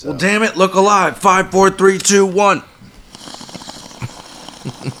Well, damn it, look alive. 5, 4, 3, 2, 1.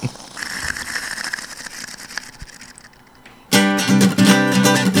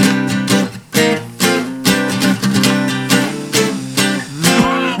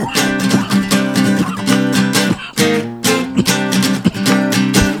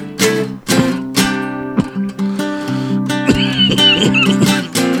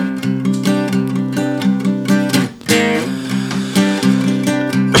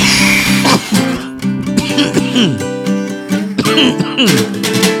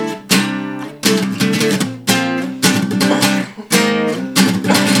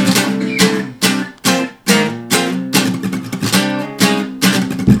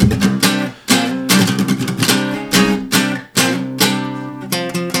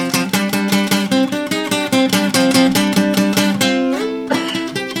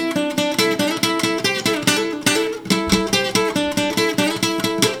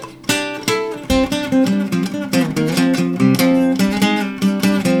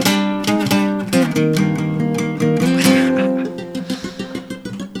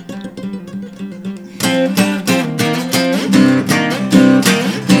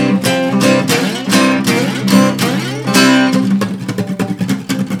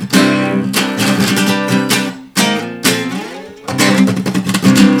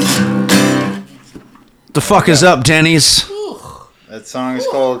 The fuck is up, Denny's? That song is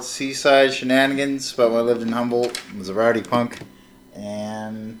called Seaside Shenanigans, but when I lived in Humboldt, it was a rowdy punk,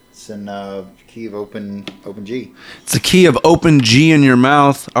 and it's in key of open G. It's the key of open G in your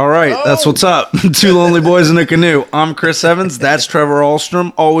mouth. All right, That's what's up. Two lonely boys in a canoe. I'm Chris Evans. That's Trevor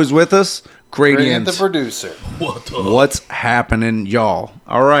Ahlstrom. Always with us. Gradient, the producer. What's happening, y'all?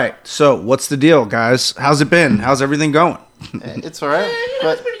 All right, so what's the deal, guys? How's it been? How's everything going? It's all right.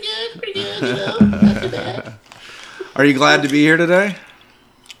 But Pretty good, not too bad. Are you glad to be here today?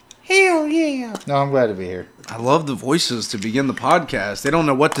 hell yeah. No, I'm glad to be here. I love the voices to begin the podcast. They don't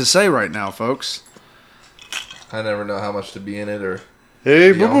know what to say right now, folks. I never know how much to be in it or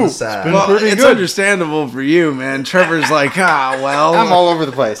Hey, be on boo-boo. the It's side. been Well, pretty it's good. understandable for you, man. Trevor's like, well. I'm all over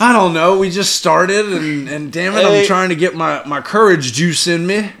the place. I don't know. We just started, and damn it, Hey. I'm trying to get my courage juice in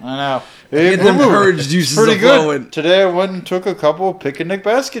me. I know. Hey, Get them boo-boo. courage juices Pretty good. flowing. Today I went and took a couple of picnic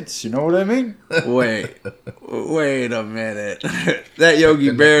baskets. You know what I mean? Wait a minute. That Yogi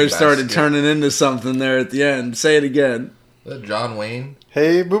Picnic Bear started basket. turning into something there at the end. Say it again. Is that John Wayne?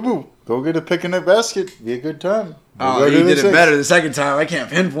 Hey, boo-boo. Go get a picnic basket. Be a good time. We'll Oh, go he do did this it better the second time. I can't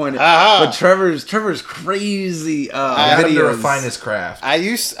pinpoint it. Aha. But Trevor's crazy I got him to videos. refine his craft. I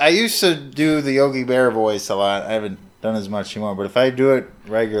used to do the Yogi Bear voice a lot. I haven't done as much anymore, but if I do it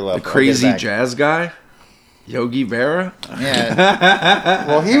regular, The crazy jazz guy, Yogi Berra. Yeah.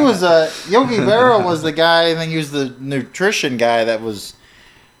 Well, he was Yogi Berra was the guy, and then he was the nutrition guy that was.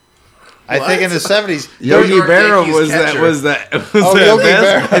 I think in the 70s. Yogi York Berra Yankees was that catcher. was that Oh, Yogi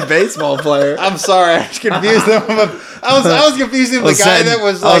Berra. baseball player. I'm sorry, I was confused him. I was confused him with the guy that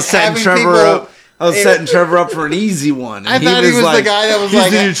was like having people. I was setting Trevor up for an easy one. I thought he was the guy that was he's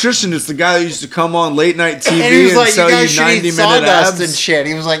like- the nutritionist, the guy that used to come on late night TV And he was like, "You sell you guys should eat 90-minute sawdust and abs. shit."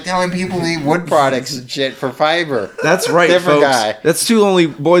 He was like telling people to eat wood products and shit for fiber. That's right, Different folks. guy. That's Two Lonely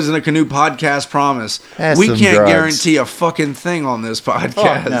Boys in a Canoe podcast promise. That's We some can't drugs. guarantee a fucking thing on this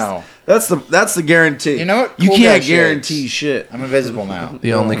podcast. Oh, no. That's the guarantee. You know what? You Cool can't guy guarantee shades. shit. I'm invisible now.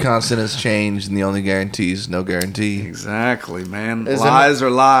 The only constant is change, and the only guarantee is no guarantee. Exactly, man. As Lies are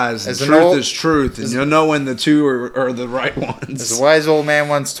lies. And as an truth old- is truth. And you'll know when the two are the right ones. As a wise old man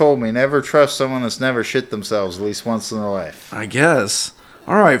once told me, never trust someone that's never shit themselves at least once in their life. I guess.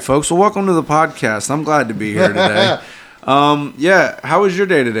 All right, folks. Well, welcome to the podcast. I'm glad to be here today. Yeah. How was your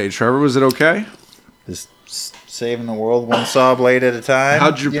day today, Trevor? Was it okay? Just saving the world one saw blade at a time.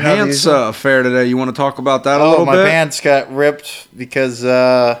 How'd your You know, the pants usual. fare today? You want to talk about that a Oh, little my bit? pants got ripped because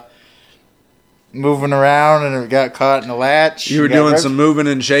moving around and it got caught in the latch. You were Got doing ripped. some moving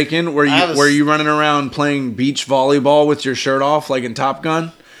and shaking. Were I was- you running around playing beach volleyball with your shirt off like in Top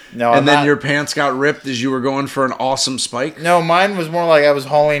Gun? No, and I'm then not- your pants got ripped as you were going for an awesome spike? No, mine was more like I was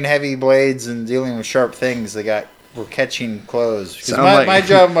hauling heavy blades and dealing with sharp things that were catching clothes. 'Cause my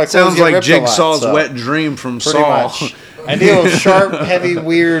job, my clothes sounds get like ripped a lot, Jigsaw's so wet dream from pretty Saw. much. I deal with sharp, heavy,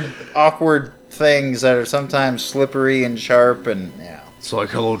 weird, awkward things that are sometimes slippery and sharp, and yeah. It's like,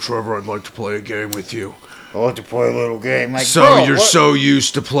 hello, Trevor. I'd like to play a game with you. I like to play a little game. Like, So bro, you're what- so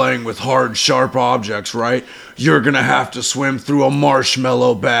used to playing with hard, sharp objects, right? You're gonna have to swim through a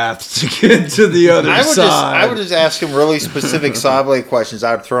marshmallow bath to get to the other I would side. just ask him really specific saw blade questions.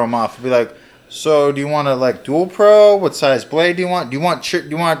 I would throw him off. I'd be like, so do you want to like dual pro? What size blade do you want? Do you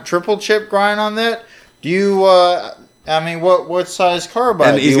want triple chip grind on that? Do you I mean, what size carbide?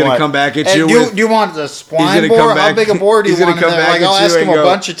 And he's do you gonna want? come back at And you do with- you want a He's gonna spline come bore? How back- big a bore do you he's gonna want? come in there? back Like, I'll at ask you him and a go-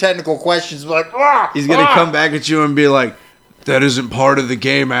 bunch of technical questions. Like, ah, He's gonna come back at you and be like, "That isn't part of the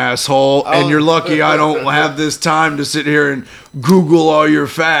game, asshole." And you're lucky I don't have this time to sit here and Google all your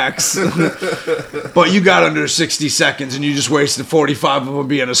facts. But you got under 60 seconds and you just wasted 45 of them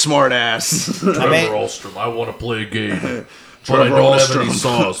being a smart ass. Trevor mean- Ahlstrom, I want to play a game. But Trevor I don't have any Ahlstrom.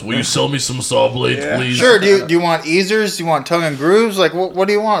 saws. Will you sell me some saw blades, please? Sure. Do you want easers? Do you want tongue and grooves? Like, what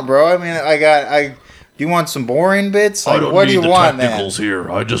do you want, bro? I mean, do you want some boring bits? I Like, don't what do need you the want, man? technicals here.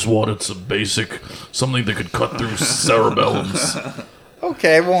 I just wanted some basic, something that could cut through cerebellums.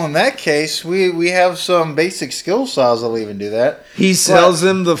 Okay, well, in that case, we have some basic skill saws that'll even do that. He sells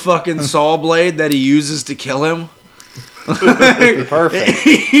him the fucking saw blade that he uses to kill him. Perfect.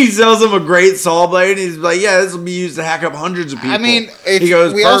 He sells him a great saw blade. And he's like, "Yeah, this will be used to hack up hundreds of people." I mean, he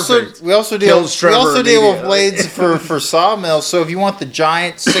goes, we "Perfect." also deal Kills Trevor with immediately. blades for sawmills. So if you want the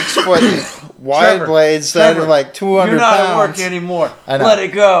giant 6-foot wide Trevor, blades that Trevor, are like 200 You're not at pounds. work anymore. I know. Let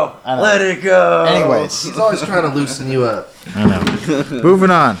it go. I know. Let it go. Anyways, He's always trying to loosen you up. I know.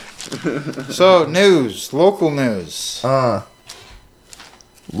 Moving on. So local news.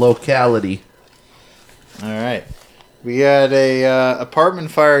 Locality. All right. We had a apartment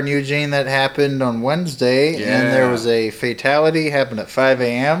fire in Eugene that happened on Wednesday, and there Yeah. was a fatality. Happened at 5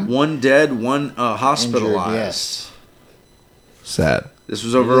 a.m. One dead, one Injured, hospitalized. yes. Sad. This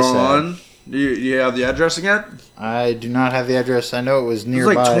was over It is sad. on. Do you have the address again? I do not have the address. I know it was It was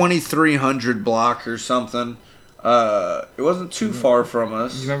nearby. like 2300 block or something. It wasn't too far from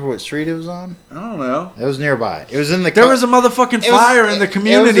us. You remember what street it was on? I don't know. It was nearby. It was in the. There was a motherfucking it was- fire in the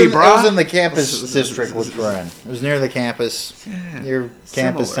community, it was bro. in the campus district which we're in. It was near the campus. Near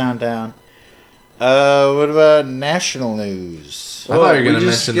campus similar. downtown. What about national news? I thought you were We going to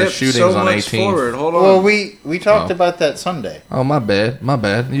just mention the skipped shootings so on much 18th. forward. Hold on. Well, we talked Oh. about that Sunday. Oh, my bad.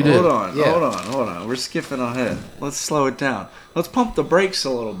 You did. Hold on, Yeah. hold on. We're skipping ahead. Let's slow it down. Let's pump the brakes a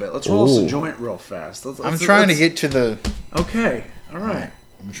little bit. Let's roll us a Ooh. joint real fast. I'm trying to get to the. Okay, all right.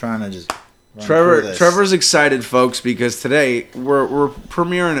 I'm trying to just. run through this. Trevor's excited, folks, because today we're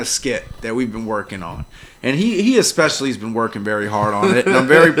premiering a skit that we've been working on, and he especially has been working very hard on it, and I'm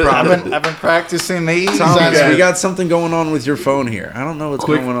very proud of him. I've been practicing these. Thomas, I've- we got something going on with your phone here. I don't know what's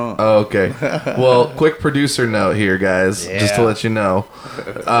going on. Oh, okay. Well, quick producer note here, guys, just to Yeah. let you know.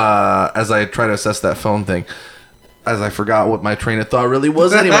 As I try to assess that phone thing, as I forgot what my train of thought really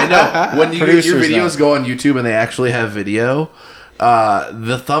was. Anyway, no. When your Producer's videos note. go on YouTube and they actually have video,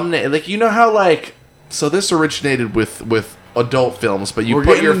 the thumbnail, like you know how like, so this originated with adult films, but you We're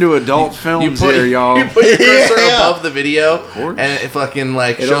put getting your into adult films here, y'all. You put your cursor Yeah. above the video, course. and it fucking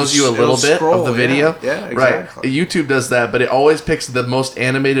like It'll- shows you a little it'll bit scroll, of the video. yeah, Right. exactly. YouTube does that, but it always picks the most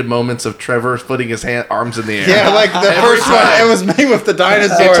animated moments of Trevor putting his arms in the air. Yeah, like the Every first time. one, it was me with the It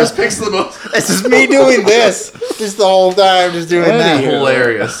dinosaurs. just picks the most. It's just me doing this, just the whole time, just doing that.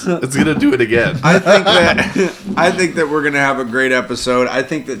 Hilarious. It's gonna do it again. I think that we're gonna have a great episode. I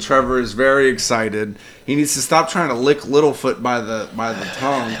think that Trevor is very excited. He needs to stop trying to lick Littlefoot by the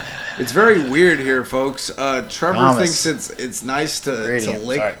tongue. It's very weird here, folks. Trevor Thomas. thinks it's nice to Gradient,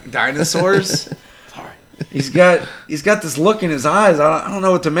 lick sorry. dinosaurs. He's got this look in his eyes. I don't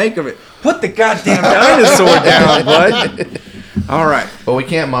know what to make of it. Put the goddamn dinosaur down, bud. All right. But we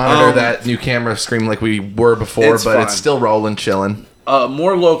can't monitor Um, that new camera screen like we were before. It's But fine. it's still rolling, chilling.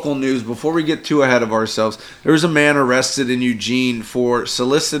 More local news before we get too ahead of ourselves. There was a man arrested in Eugene for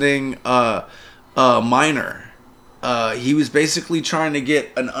soliciting a minor. He was basically trying to get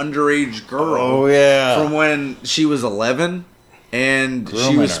an underage girl Oh, yeah. from when she was 11, and she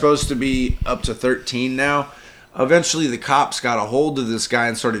Grooming was her. supposed to be up to 13 now. Eventually, the cops got a hold of this guy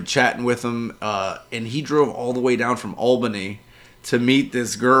and started chatting with him, and he drove all the way down from Albany to meet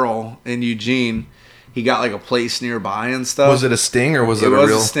this girl in Eugene. He got like a place nearby and stuff. Was it a sting or was it, It a was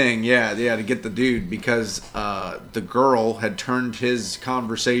real? a sting, yeah, to get the dude because the girl had turned his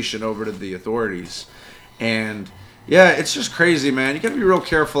conversation over to the authorities, and yeah, it's just crazy, man. You got to be real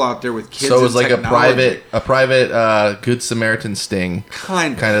careful out there with kids. So it was and like technology. a private Good Samaritan sting.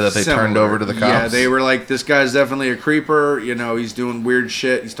 kind of that they turned over to the cops. Yeah, they were like, this guy's definitely a creeper. You know, he's doing weird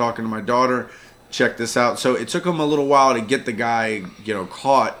shit. He's talking to my daughter. Check this out. So it took him a little while to get the guy,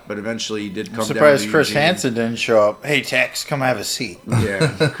 caught, but eventually he did come I'm down. surprised to Chris Eugene. Hansen didn't show up. Hey, Tex, come have a seat.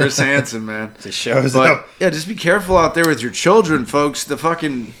 Yeah, Chris Hansen, man. It shows But up. yeah, just be careful out there with your children, folks.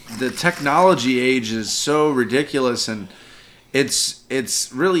 The technology age is so ridiculous, and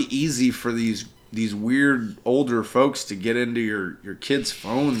it's really easy for these weird older folks to get into your kids'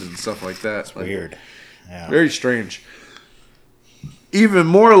 phones and stuff like that. Like, Weird. Yeah. very strange. even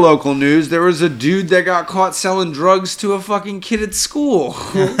more local news, there was a dude that got caught selling drugs to a fucking kid at school.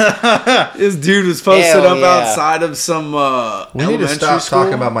 This dude was posted up outside of some We need elementary to stop school.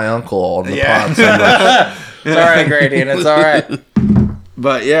 talking about my uncle on the pod so much. It's all right, Grady, and it's all right.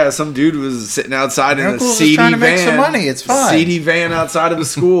 But yeah, some dude was sitting outside in a Uncle's just seedy trying to van. make some money. It's fine. Seedy van outside of the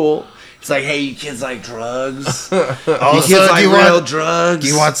school. It's like, hey, you kids like drugs? You Also, kids like do real drugs?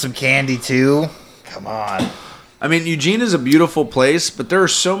 you want some candy too? Come on. I mean, Eugene is a beautiful place, but there are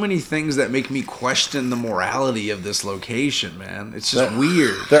so many things that make me question the morality of this location, man. It's just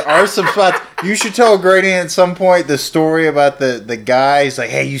weird. There are some spots. You should tell Grady at some point the story about the guy. He's like,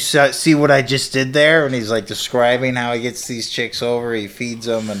 hey, you see what I just did there? And he's like describing how he gets these chicks over. He feeds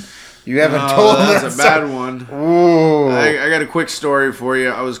them, and you haven't told that's that a bad one. Ooh. I got a quick story for you.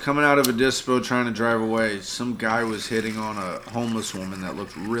 I was coming out of a dispo trying to drive away. Some guy was hitting on a homeless woman that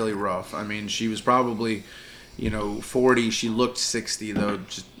looked really rough. I mean, she was probably, 40. She looked 60, though,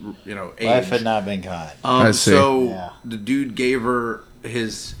 just, age. Life had not been kind. I see. So Yeah. the dude gave her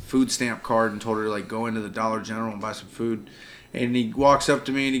his food stamp card and told her, like, go into the Dollar General and buy some food. And he walks up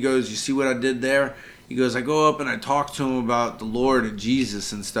to me and he goes, you see what I did there? He goes, I go up and I talk to him about the Lord and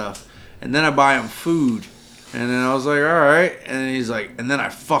Jesus and stuff. And then I buy him food. And then I was like, all right. And then he's like, and then I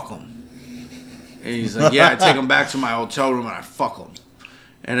fuck him. And he's like, yeah, I take him back to my hotel room and I fuck him.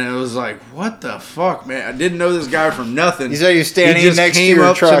 And it was like, what the fuck, man? I didn't know this guy from nothing. He said you're standing He just next to came your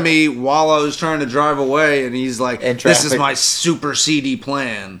up truck. to me while I was trying to drive away, and he's like, In this is traffic. my super seedy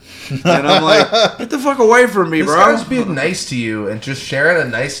plan. And I'm like, get the fuck away from me, This bro. guy's being nice to you and just sharing a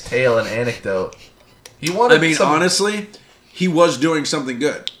nice tale and anecdote. He wanted I mean, some, honestly, he was doing something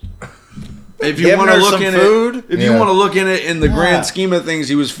good. If you Giving want to her look some in food? it, if you Yeah. want to look in it in the Yeah. grand scheme of things,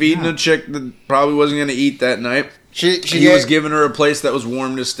 he was feeding a chick that probably wasn't going to eat that night. She He was giving her a place that was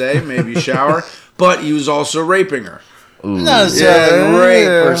warm to stay, maybe shower, but he was also raping her. not necessarily Yeah.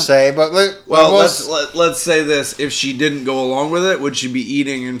 rape per se, but Well, let's say this: if she didn't go along with it, would she be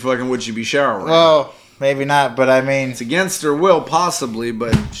eating and fucking would she be showering? well, maybe not. But I mean, It's against her will, possibly,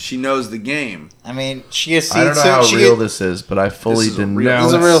 but she knows the game. she gets to I eat. don't know how she real get- this is, but I fully This is a real- This denounce.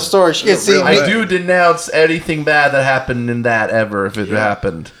 is a real story. She gets to eat. I do denounce anything bad that happened in that ever if it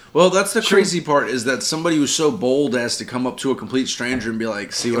happened. Well, that's the crazy part is that somebody was so bold as to come up to a complete stranger and be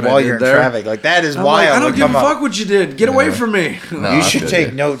like, "See what I while did you're in there?" traffic. Like that is I'm wild. like, I don't to give a come up. fuck what you did. Get away from me. No, You I should feel take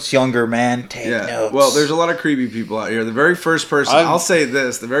you. notes, younger man. Take Yeah. notes. Well, there's a lot of creepy people out here. The very first person, I'll say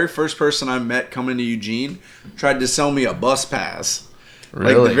this: the very first person I met coming to Eugene tried to sell me a bus pass.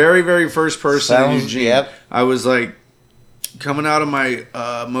 Like Really? the very, very first person in Sounds- Eugene. yep. I was like coming out of my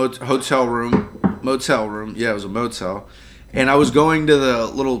motel room. Yeah, it was a motel. And I was going to the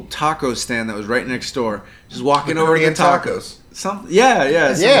little taco stand that was right next door. Just walking over to Korean the tacos. Yeah.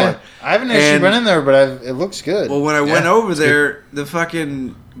 yeah. similar. I haven't actually And- been in there, but it looks good. Well, when I went Yeah, over it's there, the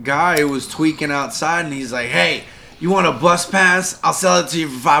fucking guy was tweaking outside, and he's like, "Hey, you want a bus pass? I'll sell it to you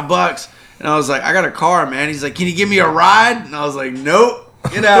for $5." And I was like, "I got a car, man." He's like, "Can you give me a ride?" And I was like, "Nope,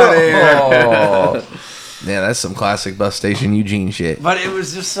 get out of here." Oh. Yeah, that's some classic bus station Eugene shit. But it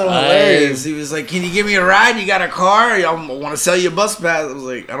was just so hilarious. He was like, "Can you give me a ride? You got a car? I want to sell you a bus pass." I was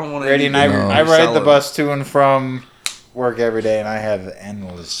like, "I don't want to." Grady and I ride sell the it. bus to and from work every day, and I have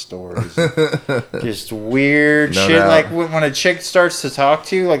endless stories. Just weird No shit. doubt. Like when a chick starts to talk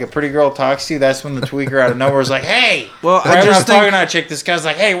to you, like a pretty girl talks to you, that's when the tweaker out of nowhere is like, "Hey!" Well, right I when just I'm think- talking to a chick, this guy's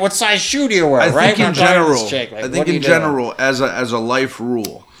like, "Hey, what size shoe do you wear?" I right think when in I'm talking to general, this chick, like, I "What think are you in doing?" general, as a life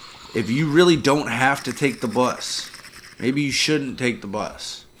rule, if you really don't have to take the bus, maybe you shouldn't take the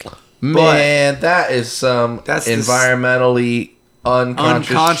bus. Man, that is some That's the environmentally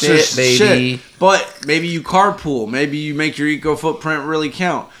unconscious, shit, baby. But maybe you carpool. Maybe you make your eco footprint really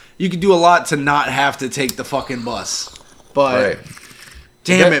count. You could do a lot to not have to take the fucking bus. But Right.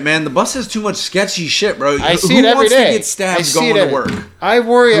 damn it, man, the bus has too much sketchy shit, bro. I see Who it every wants day. to get stabbed I see going it to every- work? I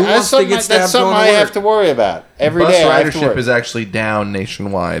worry. Who That's wants to something, get that's stabbed something going to I work? have to worry about every Bus day. I have to ridership worry. is actually down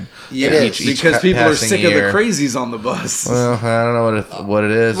nationwide. Yeah, It is. because people are passing sick of the year. crazies on the bus. Well, I don't know what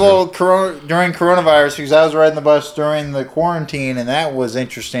it is. Well, during coronavirus, because I was riding the bus during the quarantine, and that was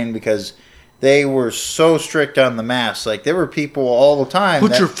interesting because they were so strict on the masks. Like there were people all the time.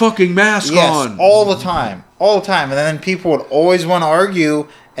 Put your fucking mask yes, on. all the time, and then people would always want to argue,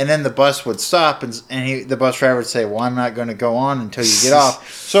 and then the bus would stop, and the bus driver would say, "Well, I'm not going to go on until you get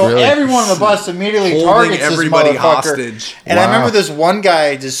off." So Really? everyone on the bus immediately Holding targets everybody this motherfucker. hostage. And I Wow. remember this one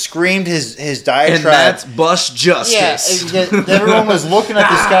guy just screamed his diatribe. And that's bus Yeah, justice. everyone was looking at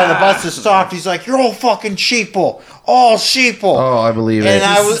this guy. The bus has stopped. He's like, "You're all fucking sheeple. all sheeple. Oh, I believe And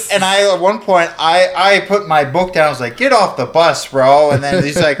it. I at one point I put my book down. I was like, "Get off the bus, bro!" And then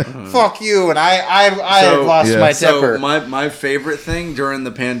he's like, "Fuck you!" And I had lost yeah. my So temper. my favorite thing during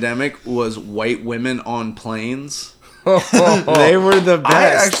the pandemic was white women on planes. They were the best.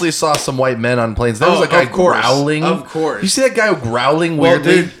 I actually saw some white men on planes. There was Oh, a guy of course. growling. Of course. You see that guy growling Well,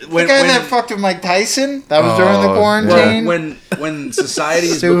 weirdly? dude, the when, guy when, that fucked with Mike Tyson. That was during the Oh, quarantine. when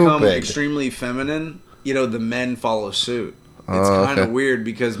societies become Stupid. extremely feminine, the men follow suit. It's Oh, kind of okay. weird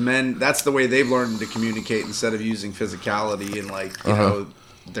because men, that's the way they've learned to communicate instead of using physicality and you know,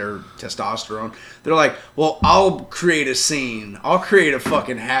 their testosterone. They're like, well, I'll create a scene. I'll create a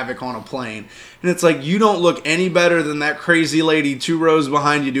fucking havoc on a plane. And it's like, you don't look any better than that crazy lady 2 rows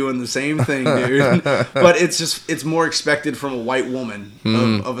behind you doing the same thing, dude. But it's more expected from a white woman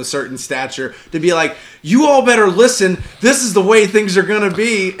of a certain stature to be like, you all better listen. This is the way things are going to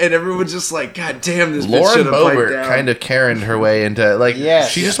be. And everyone's just like, God damn, this bitch Lauren should have piped Boebert down. kind of Karen'd her way into Yes.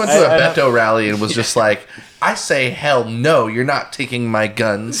 she just went to I a know. Beto rally and was just like, I say hell no, you're not taking my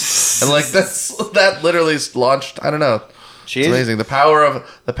guns. And that literally launched, I don't know. She It's is, amazing.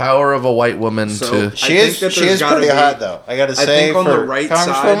 The power of a white woman So, to she I is, think that she there's is gotta pretty be- hot though. I gotta I say, think on for the right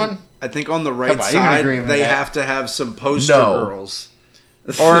Congresswoman, side, I think on the right Come on, you can agree side, with they that. have to have some poster No. girls.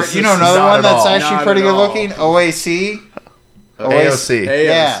 or you know another Not one at that's all. actually Not pretty at good all. looking. OAC. AOC.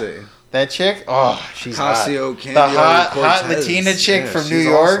 AOC. That chick. Oh, she's Casio hot. Candio The hot Cortez. Latina chick Yeah, from she's New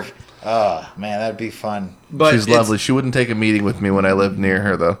York. awesome. Oh man, that'd be fun. But She's lovely. She wouldn't take a meeting with me when I lived near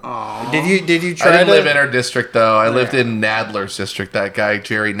her though. Did you try I didn't to live in her district though. I lived in Nadler's district. That guy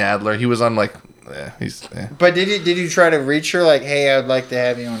Jerry Nadler. He was on But did you try to reach her like, hey, I'd like to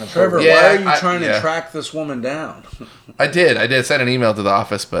have you on a Trevor, program? Yeah, why are you I- trying yeah. to track this woman down? I did send an email to the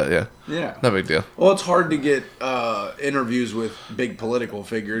office, but yeah, Yeah. no big deal. Well, it's hard to get interviews with big political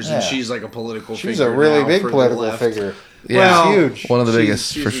figures, and Yeah. she's like a political figure. She's a really now big for the political left. figure. Yeah, Well, huge. One of the She's-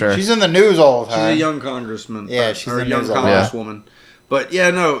 biggest she's for a- sure. She's in the news all the She's time. a young congressman. Yeah, she's or a in young news a lot. congresswoman. But yeah,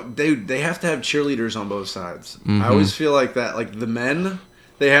 no, they have to have cheerleaders on both sides. I always feel like that. Like the men,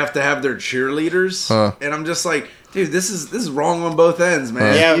 they have to have their cheerleaders, and I'm just like, dude, this is wrong on both ends,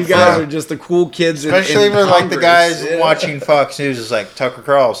 man. Yeah, you guys yeah. are just the cool kids. Especially in for like the Congress. guys Yeah. watching Fox News, is like Tucker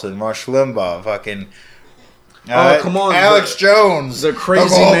Carlson, Rush Limbaugh, fucking. Come on, Alex Jones, the crazy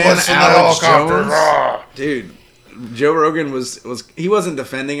The man Globus in the Alex helicopter. Jones. Rah. Dude, Joe Rogan was he wasn't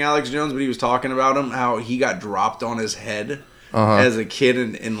defending Alex Jones, but he was talking about him, how he got dropped on his head as a kid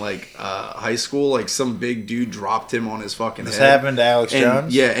in high school. Like some big dude dropped him on his fucking This head. happened to Alex And,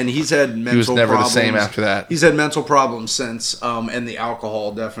 Jones. yeah, and he's had mental was never the problems. same after that. He's had mental problems since, and the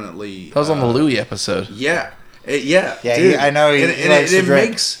alcohol definitely. That was on the Louis episode. Yeah, Yeah, dude. I know he and, likes to it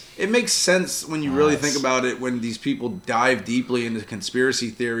drink. makes sense when you really Nice. think about it. When these people dive deeply into conspiracy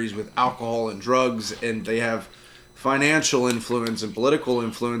theories with alcohol and drugs, and they have financial influence and political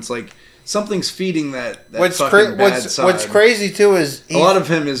influence, like something's feeding that fucking bad side. What's crazy too is A lot of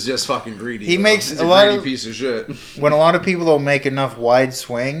him is just fucking greedy. He though. makes He's a lot greedy of- piece of shit. when a lot of people don't make enough wide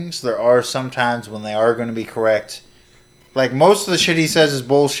swings, there are some times when they are going to be correct. Like most of the shit he says is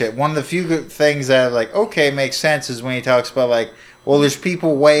bullshit. One of the few good things that like makes sense is when he talks about like, well, there's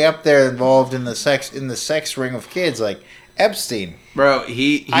people way up there involved in the sex ring of kids, like Epstein. Bro,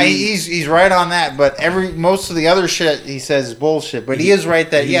 He's right on that, but most of the other shit he says is bullshit. But he is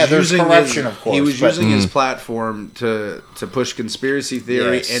right that he's there's using corruption, his- of course. He was but- using his platform to push conspiracy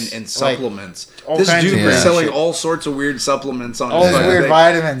theory Yes. and supplements. all This kinds dude of was weird selling shit. all sorts of weird supplements on all his these fucking weird thing.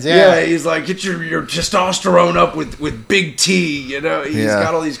 vitamins. Yeah, he's like, get your testosterone up with big T. You know, he's Yeah.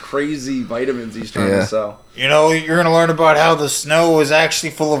 got all these crazy vitamins he's trying Yeah. to sell. You know, you're going to learn about how the snow is actually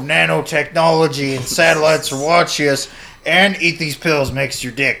full of nanotechnology and satellites are watching us. And eat these pills makes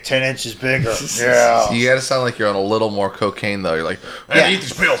your dick 10 inches bigger. Yeah. You gotta sound like you're on a little more cocaine though. You're like, I Yeah. eat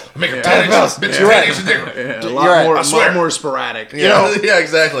these pills, make them Yeah. 10 inches, bitch, You're 10 right. inches bigger. Yeah, a You're lot right. more, I a swear. lot more sporadic. Yeah, yeah,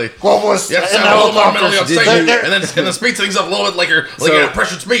 exactly. Globalists You have to and sound a little more mentally helicopters. unstable, They're- and then speed things up a little bit like you're So- in a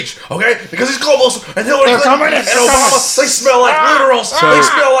pressured speech, okay? Because these globals and Hillary They're Clinton coming, and they're Obama, coming. they smell like literals. They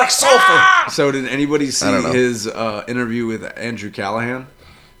smell like sulfur. So did anybody see don't know. his interview with Andrew Callahan?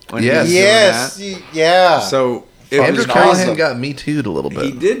 When he Yes. was doing Yes. that? Yeah. So it Andrew was Callahan awesome. got me too'd a little bit.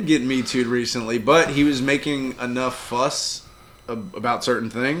 He did get Me Too'd recently, but he was making enough fuss about certain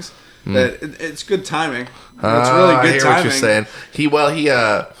things that it's good timing. It's really I good hear timing. what you're saying. He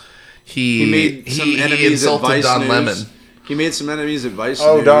He made some enemies at insulted Vice Don News. Lemon, He made some enemies at Vice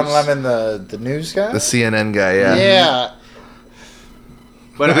Oh, News. Don Lemon, the news guy? the CNN guy. Yeah. Yeah.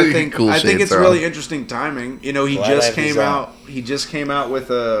 But I think Cool I think shades it's are really on. interesting timing. You know, he Glad just I have these came on. out. He just came out with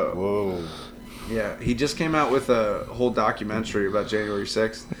a Whoa. he just came out with a whole documentary about January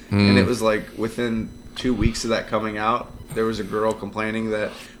 6th, and it was like within 2 weeks of that coming out, there was a girl complaining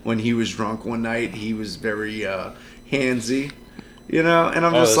that when he was drunk one night, he was very handsy. You know, and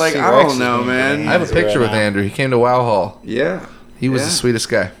I'm just like, I don't know, man. I have a picture with Andrew. He came to Wow Hall. Yeah. He was the sweetest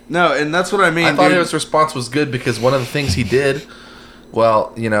guy. No, and that's what I mean. I thought his response was good because one of the things he did,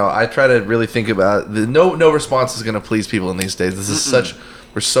 well, you know, I try to really think about no response is going to please people in these days. This is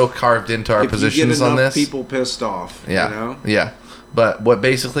we're so carved into our positions on this. People pissed off. Yeah, you know? Yeah. But what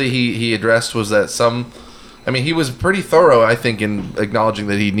basically he addressed was that he was pretty thorough, I think, in acknowledging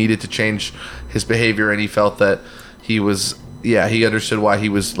that he needed to change his behavior, and he felt that he was. Yeah, he understood why he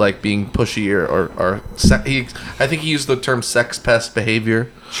was like being pushy I think he used the term sex pest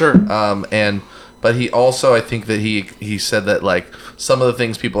behavior. Sure. But he also, I think that he said that like some of the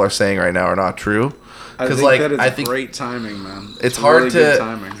things people are saying right now are not true. Because like I think great timing, man. It's hard really good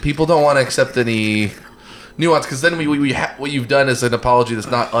timing. People don't want to accept any nuance because then what you've done is an apology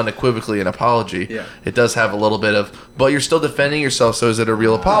that's not unequivocally an apology. Yeah. It does have a little bit of, but you're still defending yourself. So is it a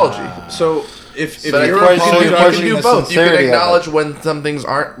real apology? So if But you're you can do the both. You can sincerity of acknowledge when some things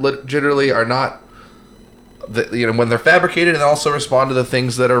are not, when they're fabricated, and also respond to the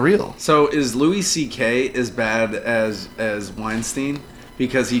things that are real. So is Louis C.K. as bad as Weinstein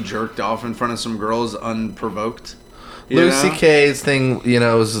because he jerked off in front of some girls unprovoked? Louis C.K.'s thing,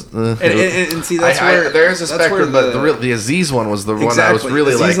 is and see that's where there's a spectrum, but the Aziz one was the one I was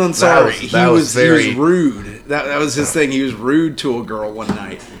really Aziz like. Ansari, He was rude. That was his thing. He was rude to a girl one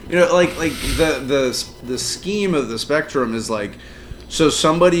night. Like the scheme of the spectrum is like, so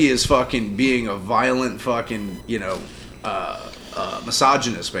somebody is fucking being a violent fucking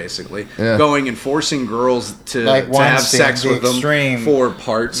misogynist, basically, going and forcing girls to have sex with them for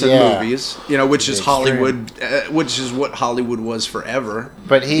parts in movies, which is Hollywood, which is what Hollywood was forever.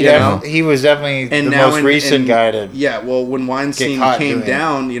 But he was definitely the most recent guy to when Weinstein came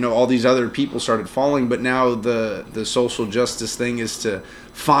down, all these other people started falling, but now the social justice thing is to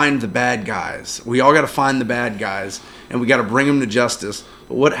find the bad guys. We all got to find the bad guys, and we got to bring them to justice.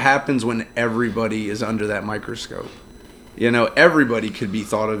 But what happens when everybody is under that microscope? Everybody could be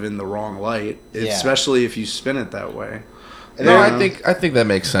thought of in the wrong light, especially if you spin it that way. No, I think that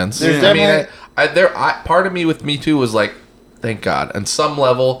makes sense. Part of me with Me Too was like, thank God. On some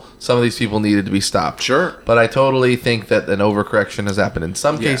level, some of these people needed to be stopped. Sure. But I totally think that an overcorrection has happened in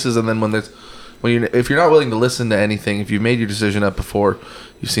some cases, and then if you're not willing to listen to anything, if you've made your decision up before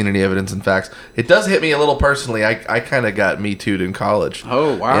you've seen any evidence and facts, it does hit me a little personally. I kind of got Me Too'd in college.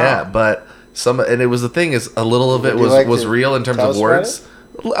 Oh, wow. Yeah, but it was the thing is a little of it was real in terms of words.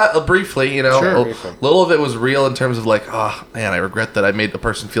 Briefly, Sure, a little of it was real in terms of like, oh man, I regret that I made the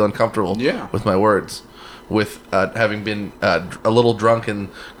person feel uncomfortable with my words, with having been a little drunk and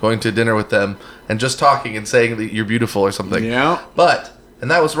going to dinner with them and just talking and saying that you're beautiful or something. Yeah. And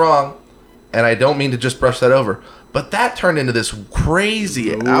that was wrong, and I don't mean to just brush that over. But that turned into this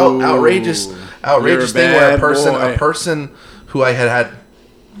crazy, outrageous thing where a person who I had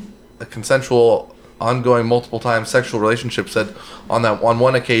a consensual, ongoing, multiple times sexual relationship said on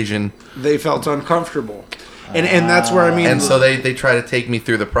one occasion they felt uncomfortable, and that's where I mean. And so they try to take me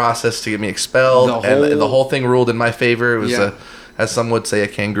through the process to get me expelled, and the whole thing ruled in my favor. It was as some would say, a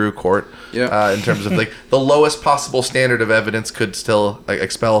kangaroo court. Yeah. In terms of like the lowest possible standard of evidence could still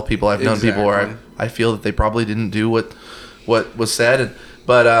expel people. I've known people where I feel that they probably didn't do what was said.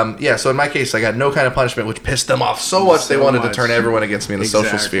 But so in my case, I got no kind of punishment, which pissed them off so much they wanted to turn everyone against me in the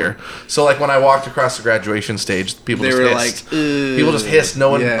social sphere. So like when I walked across the graduation stage, people just hissed. People just hissed. No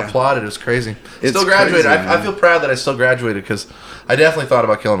one applauded. It was crazy. Still graduated. Crazy, I feel proud that I still graduated because I definitely thought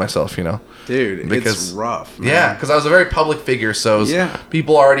about killing myself. Dude, it's rough. Man. Yeah, because I was a very public figure, so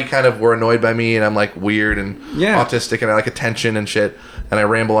people already kind of were annoyed by me, and I'm like weird and autistic, and I like attention and shit, and I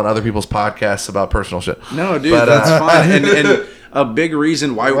ramble on other people's podcasts about personal shit. No, dude, that's fine. And a big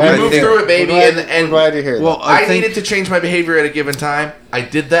reason why we moved through it, baby, and glad to hear that. Well, I needed to change my behavior at a given time. I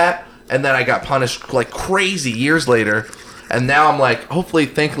did that, and then I got punished like crazy years later, and now I'm like,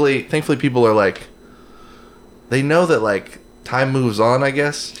 thankfully, people are like, they know that like time moves on. I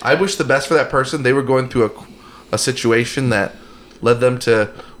guess I wish the best for that person. They were going through a situation that led them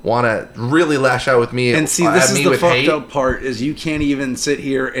to want to really lash out with me. And see, this is the fucked up part: is you can't even sit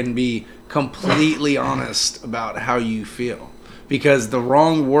here and be completely honest about how you feel. Because the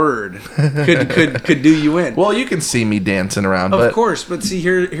wrong word could do you in. Well, you can see me dancing around. Of course, but see,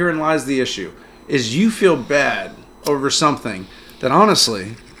 herein lies the issue. Is you feel bad over something that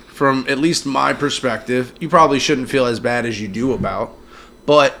honestly, from at least my perspective, you probably shouldn't feel as bad as you do about.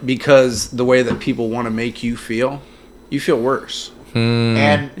 But because the way that people want to make you feel worse.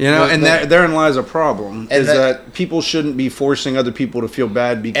 And and therein lies a problem. Is that people shouldn't be forcing other people to feel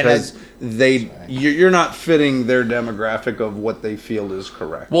bad because you're not fitting their demographic of what they feel is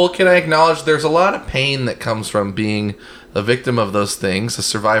correct. Well, can I acknowledge there's a lot of pain that comes from being a victim of those things, a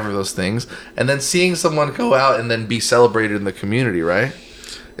survivor of those things, and then seeing someone go out and then be celebrated in the community, right?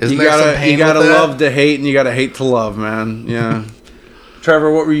 Isn't there some pain? You gotta love to hate, and you gotta hate to love, man. Yeah.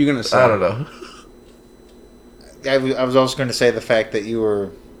 Trevor, what were you gonna say? I don't know. I was also going to say the fact that you were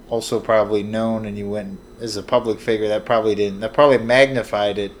also probably known and you went as a public figure. That probably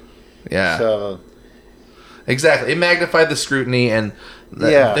magnified it. Yeah. So exactly, it magnified the scrutiny and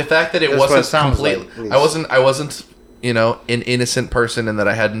the fact that it wasn't complete. Like, I wasn't, an innocent person, and that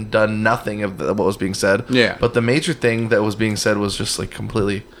I hadn't done nothing of what was being said. Yeah. But the major thing that was being said was just like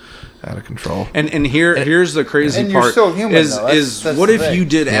completely out of control. And here's the crazy part. You're still human, is what if you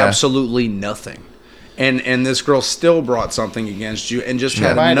did absolutely nothing? And this girl still brought something against you and just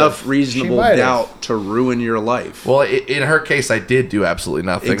had enough reasonable doubt to ruin your life. Well, in her case, I did do absolutely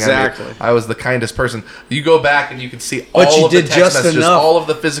nothing. Exactly. I was the kindest person. You go back and you can see all of the text messages, all of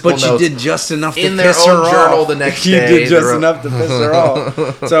the physical notes. But you did just enough to in piss their her own off. journal the next day. You did just enough to piss her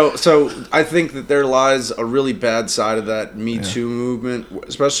off. So I think that there lies a really bad side of that Me Too movement,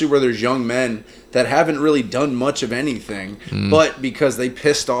 especially where there's young men that haven't really done much of anything, but because they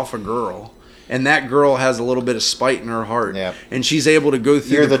pissed off a girl. And that girl has a little bit of spite in her heart. Yep. And she's able to go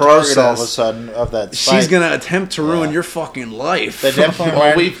through You're the target process. all of a sudden of that spite. She's going to attempt to ruin your fucking life. They definitely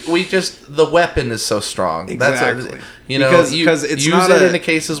well, we just, the weapon is so strong. Exactly. That's because it's use not it in the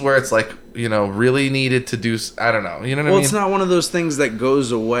cases where it's like, really needed to do, I don't know. You know what I mean? Well, it's not one of those things that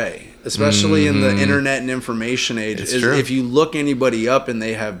goes away. Especially in the internet and information age. If you look anybody up and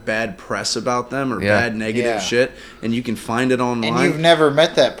they have bad press about them or bad negative shit, and you can find it online. And you've never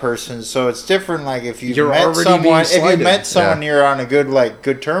met that person, so it's different. Like if You're met already someone, being if you slighted. met someone, you're on a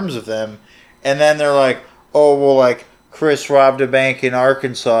good terms with them, and then they're like, oh well, like Chris robbed a bank in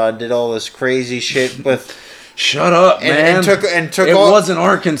Arkansas and did all this crazy shit with. Shut up, man! And took it wasn't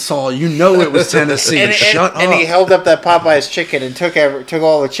Arkansas. You know it was Tennessee. Shut up! And he held up that Popeye's chicken and took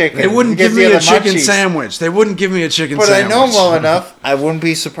all the chicken. They wouldn't give me a chicken sandwich. They wouldn't give me a chicken sandwich. But I know him well enough. I wouldn't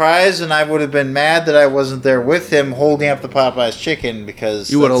be surprised, and I would have been mad that I wasn't there with him holding up the Popeye's chicken because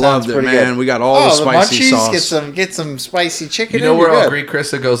you would have loved it, man. Good. We got all the spicy munchies, sauce. Get some spicy chicken. You know where I'll agree,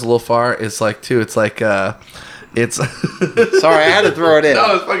 Chris? It goes a little far. It's like it's. Sorry, I had to throw it in.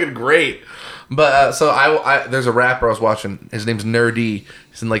 No, it's fucking great. But so I there's a rapper I was watching. His name's Nerdy.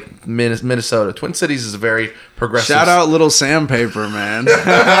 He's in like Minnesota. Twin Cities is a very progressive. Shout out Little Sandpaper, man.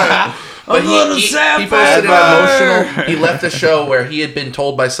 But he posted an emotional. He left a show where he had been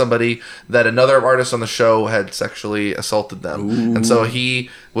told by somebody that another artist on the show had sexually assaulted them, and so he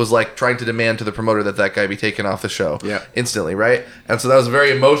was like trying to demand to the promoter that guy be taken off the show instantly, right? And so that was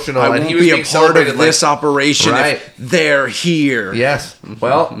very emotional. And he was being part of this operation. Right. If they're here. Yes.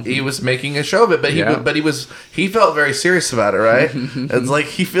 Well, he was making a show of it, but he felt very serious about it, right? It's like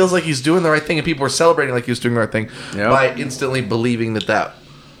he feels like he's doing the right thing, and people were celebrating like he was doing the right thing by instantly believing that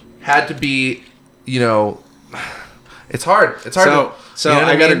had to be, it's hard. It's hard. So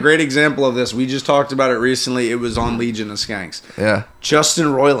I got a great example of this. We just talked about it recently. It was on Legion of Skanks. Yeah. Justin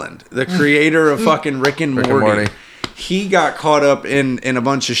Roiland, the creator of fucking Rick and Morty. He got caught up in a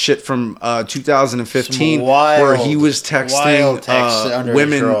bunch of shit from 2015 where he was texting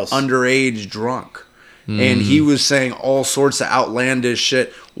women underage drunk. And he was saying all sorts of outlandish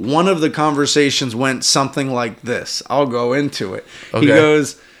shit. One of the conversations went something like this. I'll go into it. Okay.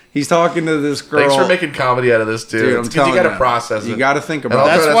 He's talking to this girl. Thanks for making comedy out of this, dude. I'm telling you, you got to process it. You got to think about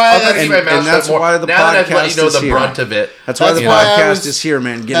it. That's why the podcast is here. Brunt of it. That's why the podcast is here,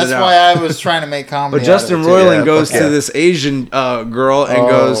 man. Get it out. That's why I was trying to make comedy. But Justin Roiland goes to this Asian girl and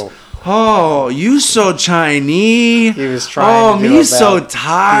goes, "Oh, you so Chinese." He was trying to do me so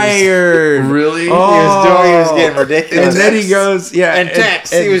tired. Really? He was getting ridiculous. And then he goes, and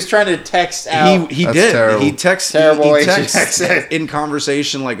text. He was trying to text out. He did. Terrible. He texted in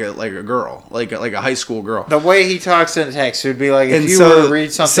conversation like a girl, like a high school girl. The way he talks in text would be like if you were to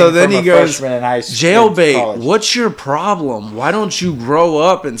read something from a freshman in high school. Jailbait, what's your problem? Why don't you grow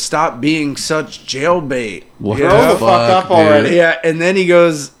up and stop being such jailbait? Grow the fuck up already. Yeah, and then he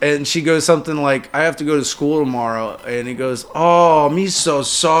goes, and she goes something like, I have to go to school tomorrow. And he goes, oh, me so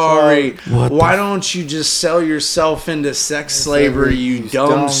sorry. Why don't you just sell yourself into sex slavery, you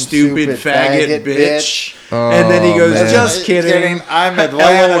dumb, stupid faggot bitch? And then he goes, just kidding. I'm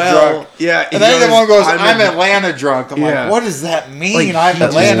Atlanta drunk. Yeah. And then the one goes, I'm Atlanta drunk. I'm like, what does that mean? I'm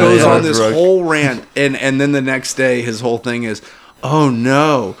Atlanta drunk. He goes on this whole rant. And then the next day, his whole thing is, oh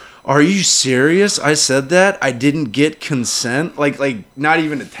no. are you serious? I said that? I didn't get consent? Like not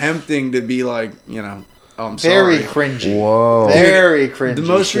even attempting to be like, you know, oh, I'm sorry. Very cringy. Whoa. Very cringy. The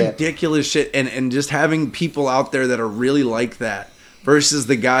most shit. ridiculous shit. And just having people out there that are really like that versus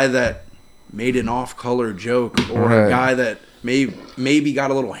the guy that made an off-color joke or a guy that maybe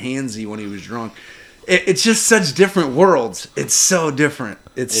got a little handsy when he was drunk. It's just such different worlds. It's so different.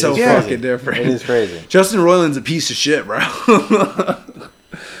 It's so fucking different. It is crazy. Justin Roiland's a piece of shit, bro.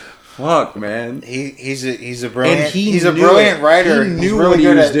 Fuck, man. He's a brilliant. He he's a brilliant writer. He knew he's really what he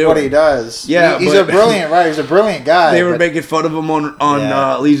good was at doing. what he does. Yeah, he's a brilliant writer. He's a brilliant guy. They were making fun of him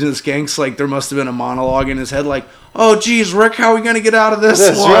on Legion of Skanks. Like there must have been a monologue in his head, like, "Oh, geez, Rick, how are we gonna get out of this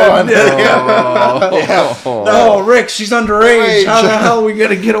one?" Oh, Rick, she's underage. How the hell are we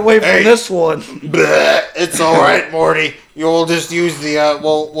gonna get away from this one? It's all right, Morty. You'll just use the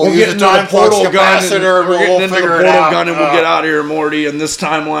we'll use get the time flux capacitor. We're getting We'll into the figure portal it out. gun and we'll get out of here, Morty. In this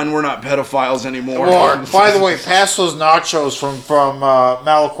timeline, we're not pedophiles anymore. Well, by the way, pass those nachos from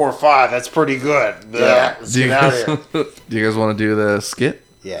Malachor 5. That's pretty good. Let's get out of here. Do you guys want to do the skit?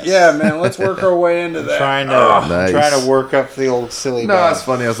 Yes. Yeah, man. Let's work our way into that. Trying to work up the old silly. No, guy. it's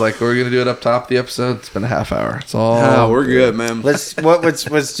funny. I was like, we're gonna do it up top of the episode. It's been a half hour. It's all. We're good, man. Let's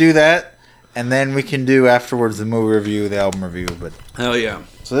do that, and then we can do afterwards the movie review, the album review. But Hell yeah.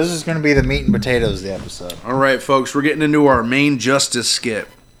 so this is going to be the meat and potatoes of the episode. All right, folks. We're getting into our main justice skit.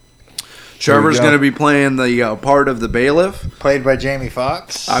 Trevor's go. going to be playing the part of the bailiff. Played by Jamie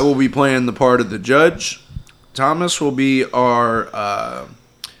Foxx. I will be playing the part of the judge. Thomas will be our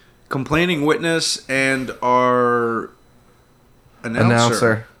complaining witness and our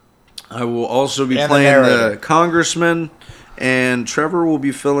announcer. I will also be And the playing narrator. the congressman, and Trevor will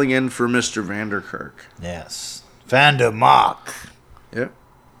be filling in for Mr. Vanderkirk. Yes. Vandermark. Yep.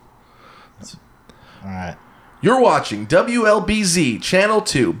 All right. You're watching WLBZ Channel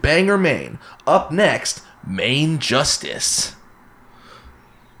 2 Bangor, Maine. Up next, Maine Justice.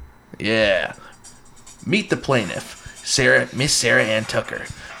 Yeah. Meet the plaintiff, Miss Sarah Ann Tucker.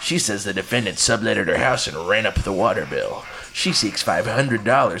 She says the defendant subletted her house and ran up the water bill. She seeks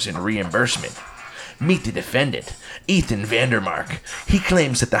 $500 in reimbursement. Meet the defendant, Ethan Vandermark. He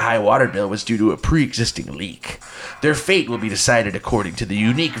claims that the high water bill was due to a pre-existing leak. Their fate will be decided according to the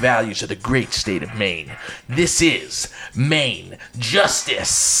unique values of the great state of Maine. This is Maine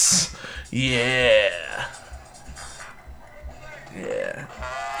Justice. Yeah. Yeah.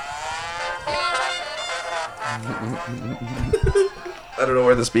 I don't know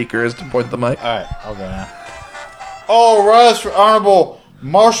where the speaker is to point the mic. All right. I'll go now. All rise for Honorable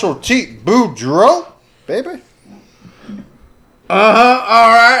Marshall T. Boudreaux, baby. All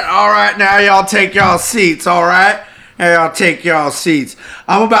right. Now y'all take y'all seats, all right? Now y'all take y'all seats.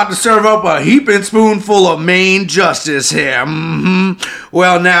 I'm about to serve up a heaping spoonful of Maine justice here.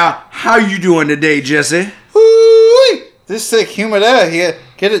 Well, now, how you doing today, Jesse? Woo-wee. This thick humid air here.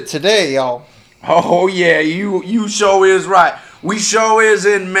 Get it today, y'all. Oh, yeah, you sure is right. We sure is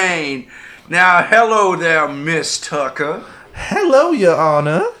in Maine. Now, hello there, Miss Tucker. Hello, Your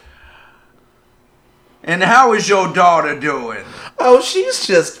Honor. And how is your daughter doing? Oh, she's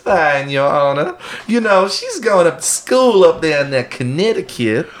just fine, Your Honor. You know, she's going up to school up there in that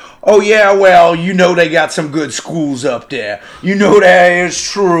Connecticut. Oh, yeah, well, you know they got some good schools up there. You know that is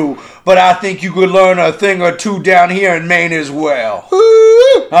true. But I think you could learn a thing or two down here in Maine as well.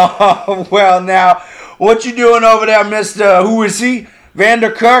 Well, now, what you doing over there, Mr. Who is he?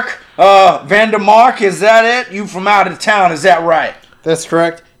 Vanderkirk? Vandermark, is that it? You from out of town, is that right? That's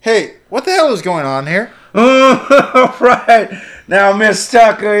correct. Hey, what the hell is going on here? Right. Now, Miss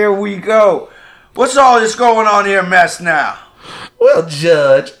Tucker, here we go. What's all this going on here mess now? Well,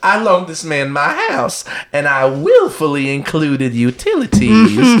 Judge, I loaned this man my house, and I willfully included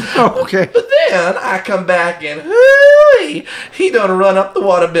utilities. Okay. But then I come back and, hooey, he done run up the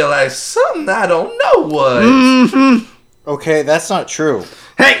water bill like something I don't know what. Okay, that's not true.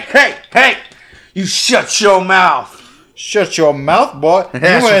 Hey! You shut your mouth. Shut your mouth, boy.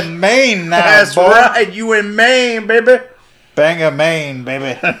 That's You in Maine now, That's boy. right. You in Maine, baby. Bangor, Maine,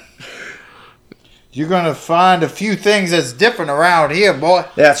 baby. You're going to find a few things that's different around here, boy.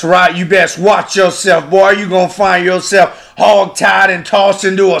 That's right. You best watch yourself, boy. You gonna find yourself hog-tied and tossed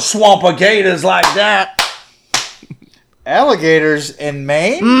into a swamp of gators like that. Alligators in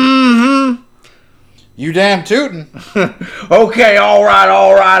Maine? Mm-hmm. You damn tootin'. Okay, all right.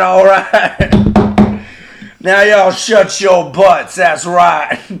 Now y'all shut your butts. That's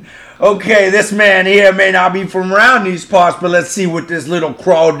right. Okay, this man here may not be from around these parts, but let's see what this little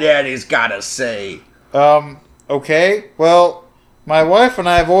crawdaddy's gotta say. Okay. Well, my wife and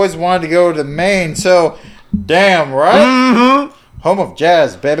I have always wanted to go to Maine, so damn right. Mm-hmm. Home of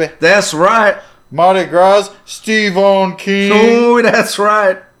jazz, baby. That's right. Mardi Gras, Stephen King. Oh, that's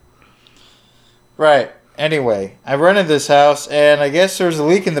right. Right. Anyway, I rented this house, and I guess there was a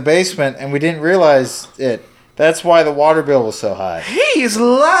leak in the basement, and we didn't realize it. That's why the water bill was so high. He's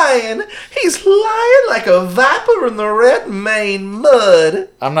lying. He's lying like a viper in the red Maine mud.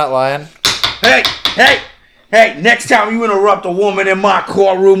 I'm not lying. Hey, next time you interrupt a woman in my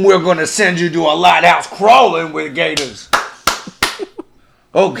courtroom, we're going to send you to a lighthouse crawling with gators.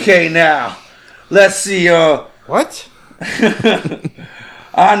 Okay, now, let's see, What?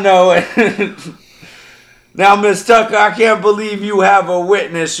 I know it. Now, Miss Tucker, I can't believe you have a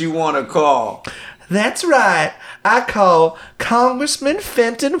witness you want to call. That's right. I call Congressman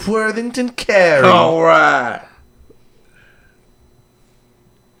Fenton Worthington Carey. All right.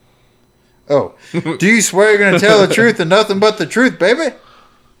 Oh, do you swear you're going to tell the truth and nothing but the truth, baby? You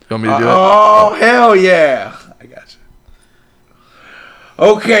want me to do it? Oh, hell yeah. I got you.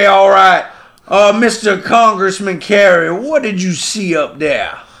 Okay, all right. Mr. Congressman Carey, what did you see up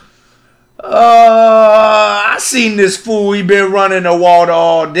there? I seen this fool. He been running the water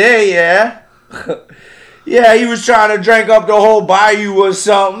all day, yeah? Yeah, he was trying to drink up the whole bayou or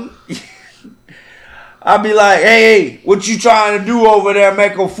something. I'd be like, hey, what you trying to do over there?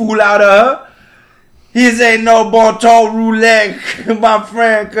 Make a fool out of her? His ain't no Baton Roulette, my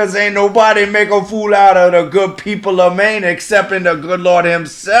friend, because ain't nobody make a fool out of the good people of Maine except in the good Lord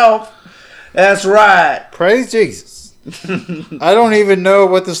himself. That's right. Praise Jesus. I don't even know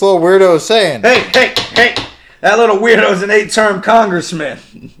what this little weirdo is saying. Hey. That little weirdo's an 8-term congressman.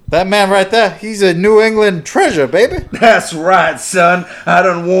 That man right there, he's a New England treasure, baby. That's right, son. I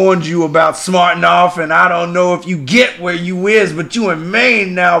done warned you about smarting off, and I don't know if you get where you is, but you in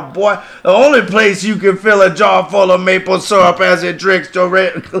Maine now, boy. The only place you can fill a jar full of maple syrup as it drinks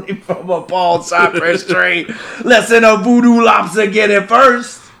directly from a Paul cypress tree. Let's in a voodoo lobster get it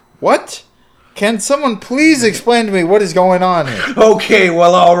first. What? Can someone please explain to me what is going on here? Okay,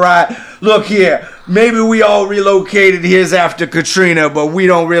 well, all right. Look here. Maybe we all relocated here after Katrina, but we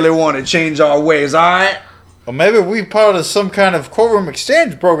don't really want to change our ways, all right? Well, maybe we part of some kind of courtroom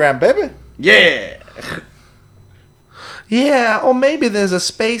exchange program, baby. Yeah. Yeah, or maybe there's a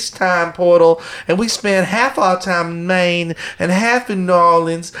space-time portal, and we spend half our time in Maine and half in New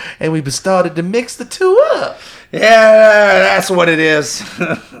Orleans, and we've started to mix the two up. Yeah, that's what it is.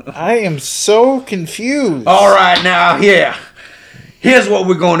 I am so confused. All right, now, here's what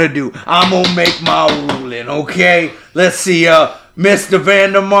we're going to do. I'm going to make my ruling, okay? Let's see, Mr.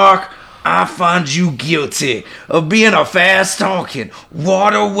 Vandermark, I find you guilty of being a fast-talking,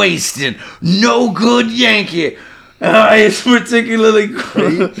 water-wasting, no-good Yankee. It's particularly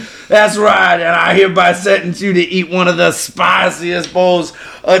great. That's right, and I hereby sentence you to eat one of the spiciest bowls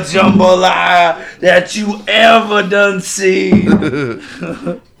of jambalaya that you ever done seen.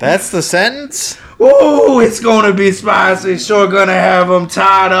 That's the sentence? Ooh, it's gonna be spicy. Sure gonna have him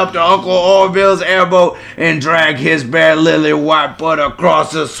tied up to Uncle Orville's airboat and drag his bare lily white butt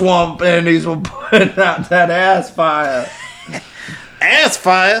across the swamp, and he's putting out that ass fire. Ass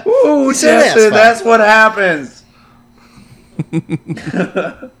fire? Ooh, Chester, that's what happens.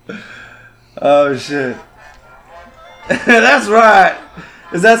 Oh shit. That's right.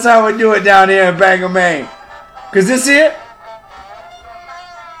 'Cause that's how we do it down here in Bangor, Maine. 'Cause this here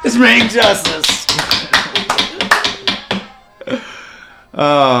is Maine Justice.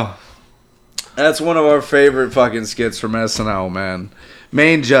 That's one of our favorite fucking skits from SNL, man.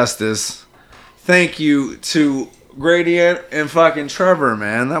 Maine Justice. Thank you to Gradient and fucking Trevor,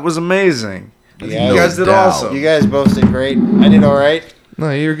 man. That was amazing. Yeah, you guys did awesome. You guys both did great. I did all right.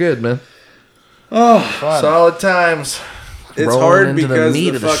 No, you're good, man. Oh, Fun. Solid times. it's Rolling hard into because the meat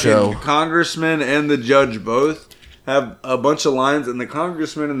the of the fucking show. congressman and the judge both have a bunch of lines, and the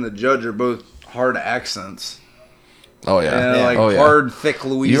congressman and the judge are both hard accents. Oh yeah, And like oh, yeah. hard, thick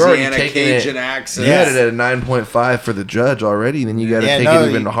You're Louisiana already taking Cajun it. accents. You had it at a 9.5 for the judge already. Then you got to take it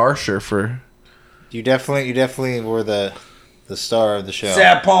even harsher for. You definitely were the star of the show.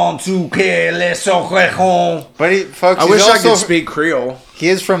 Sapon tu que les sorejon. But folks, I he's wish I also, could speak Creole. He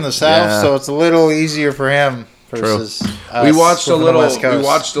is from the South, Yeah. so it's a little easier for him versus us We watched a from the little. West Coast. We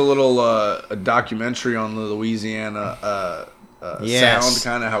watched a little a documentary on the Louisiana Yes. sound,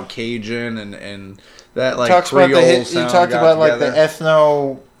 kind of how Cajun and that like talks Creole about you sound talked got about like the together.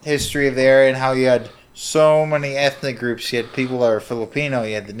 ethno history of the area and how you had so many ethnic groups. You had people that were Filipino.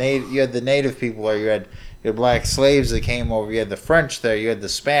 You had the native people there. You had black slaves that came over. You had the French there. You had the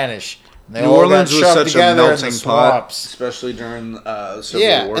Spanish. And they New all Orleans got was shoved such a together in the melting pot, swamps. especially during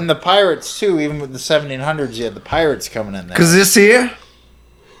Civil War. And the pirates too. Even with the 1700s, you had the pirates coming in there. Because this here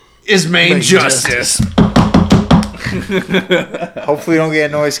is Maine Justice. Hopefully, you don't get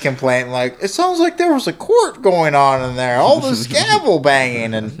a noise complaint like it sounds like there was a court going on in there. All this gavel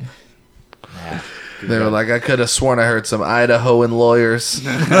banging and. Yeah. They were like, I could have sworn I heard some Idahoan lawyers.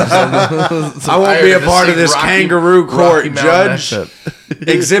 I won't be a part of this kangaroo court, Judge.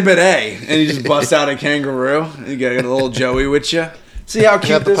 Exhibit A. And you just bust out a kangaroo. You got a little Joey with you. See how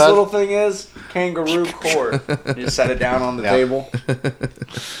cute this little thing is? Kangaroo court. You just set it down on the table.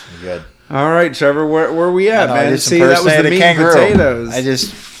 Good. All right, Trevor, where we at, man? See, that was the meat and potatoes.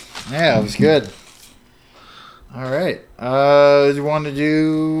 Yeah, it was good. All right. You want to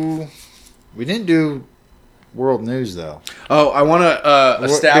do... We didn't do world news, though. Oh, I want to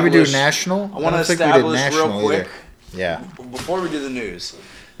establish... Did we do national? I want to establish real quick. Yeah. Before we do the news.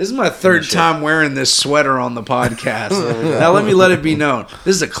 This is my third time wearing this sweater on the podcast. Now let it be known.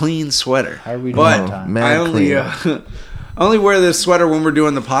 This is a clean sweater. How are we doing time? I only wear this sweater when we're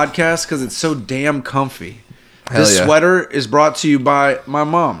doing the podcast because it's so damn comfy. This sweater is brought to you by my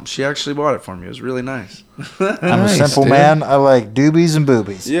mom. She actually bought it for me. It was really nice. I'm a simple man. I like doobies and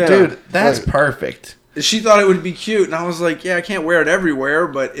boobies. Yeah. Dude, that's perfect. She thought it would be cute, and I was like, yeah, I can't wear it everywhere,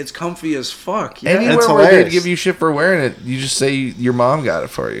 but it's comfy as fuck. Yeah. Anywhere where they'd give you shit for wearing it, you just say your mom got it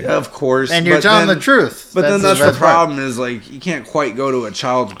for you. Yeah, of course. And you're telling the truth. But then that's the problem is, like, you can't quite go to a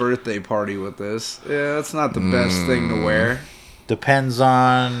child's birthday party with this. Yeah, that's not the best thing to wear. Depends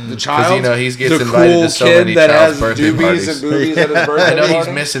on the child. Because, he gets invited to so many child's birthday parties. And boobies at his birthday I know party. he's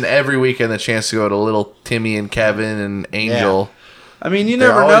missing every weekend the chance to go to little Timmy and Kevin and Angel. Yeah. I mean, you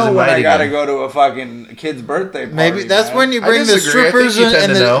never know when I gotta go to a fucking kid's birthday party. Maybe that's when you bring the strippers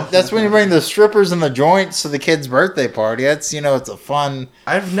that's when you bring the strippers and the joints to the kid's birthday party. That's it's a fun.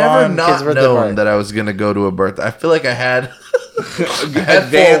 I've never not known that I was gonna go to a birthday. I feel like I had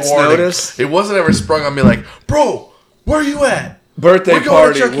advance notice. It wasn't ever sprung on me like, bro, where are you at? Birthday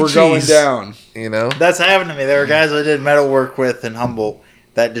party. We're going down. That's happened to me. There were guys I did metal work with in Humboldt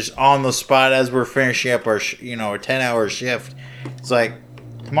that just on the spot as we're finishing up our 10-hour shift. It's like,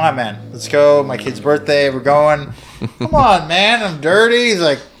 come on, man, let's go. My kid's birthday. We're going. Come on, man. I'm dirty. He's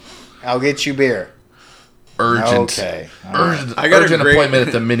like, I'll get you beer. Urgent. Okay. Urgent. I got an appointment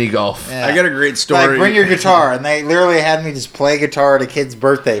at the mini golf. Yeah. I got a great story. Like, bring your guitar, and they literally had me just play guitar at a kid's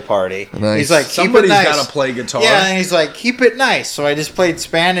birthday party. Nice. He's like, somebody's got to play guitar. Yeah, and he's like, keep it nice. So I just played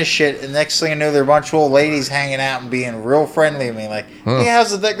Spanish shit, and next thing I knew, there were a bunch of old ladies hanging out and being real friendly to me. Like, hey,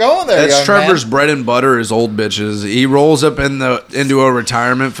 how's it going there? That's Trevor's bread and butter is old bitches. He rolls up into a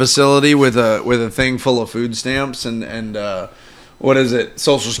retirement facility with a thing full of food stamps and what is it?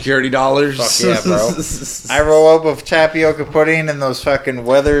 Social Security dollars? Fuck yeah, bro. I roll up with tapioca pudding and those fucking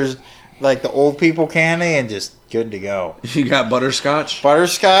Weathers, like the old people candy, and just good to go. You got butterscotch?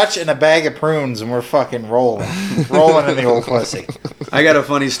 Butterscotch and a bag of prunes, and we're fucking rolling. Rolling in the old pussy. I got a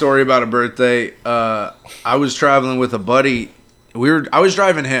funny story about a birthday. I was traveling with a buddy. I was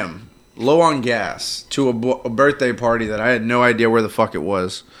driving him, low on gas, to a birthday party that I had no idea where the fuck it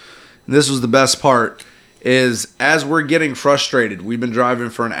was. And this was the best part. Is as we're getting frustrated, we've been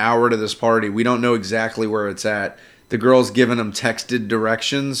driving for an hour to this party. We don't know exactly where it's at. The girl's giving them texted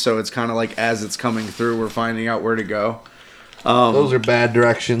directions, so it's kind of like as it's coming through, we're finding out where to go. Those are bad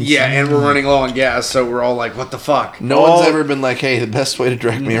directions. Yeah, and we're running low on gas, so we're all like, what the fuck? No one's ever been like, hey, the best way to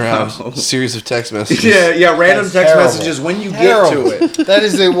direct me around is a series of text messages. Yeah, random text messages when you get to it. That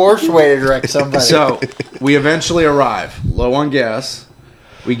is the worst way to direct somebody. So, we eventually arrive, low on gas.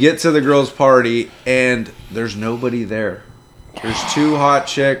 We get to the girls' party, and there's nobody there. There's two hot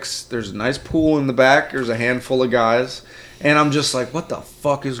chicks. There's a nice pool in the back. There's a handful of guys. And I'm just like, what the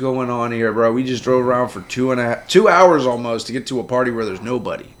fuck is going on here, bro? We just drove around for 2 hours almost to get to a party where there's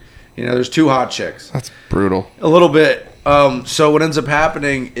nobody. There's two hot chicks. That's brutal. A little bit. So what ends up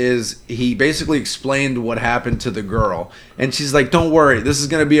happening is he basically explained what happened to the girl. And she's like, don't worry, this is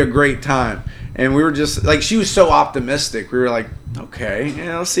going to be a great time. And we were just, like, she was so optimistic. We were like, okay,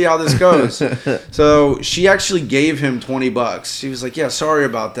 let's see how this goes. So she actually gave him $20. She was like, yeah, sorry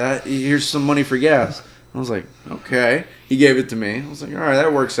about that. Here's some money for gas. I was like, okay. He gave it to me. I was like, all right,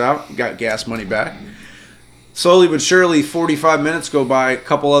 that works out. Got gas money back. Slowly but surely, 45 minutes go by. A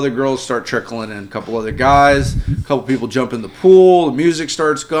couple other girls start trickling in. A couple other guys. A couple people jump in the pool. The music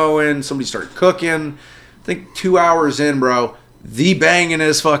starts going. Somebody started cooking. I think 2 hours in, bro, the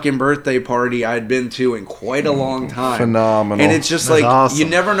bangingest fucking birthday party I'd been to in quite a long time. Phenomenal. And it's just like, awesome. You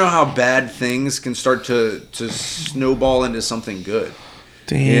never know how bad things can start to snowball into something good.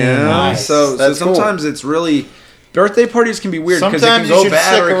 Damn. Yeah. Nice. So sometimes it's really... Birthday parties can be weird because it can Sometimes go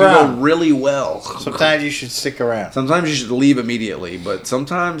bad or it can go really well. Sometimes you should stick around. Sometimes you should leave immediately, but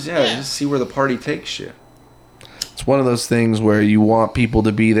sometimes, just see where the party takes you. That's It's one of those things where you want people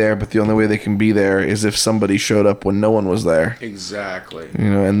to be there, but the only way they can be there is if somebody showed up when no one was there. Exactly.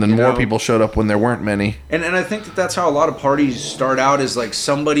 And then more people showed up when there weren't many. And I think that's how a lot of parties start out, is like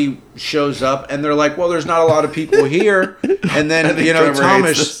somebody shows up and they're like, well, there's not a lot of people here. And then,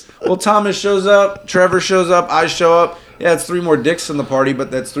 Thomas shows up, Trevor shows up, I show up. Yeah, it's 3 more dicks in the party,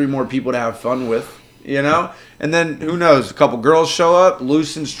 but that's 3 more people to have fun with, And then, who knows, a couple girls show up,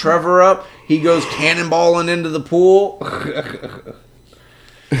 loosens Trevor up. He goes cannonballing into the pool.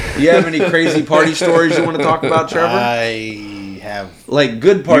 You have any crazy party stories you want to talk about, Trevor? I have. Like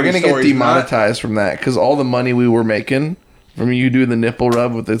good party stories. You're going to get demonetized from that because all the money we were making from you doing the nipple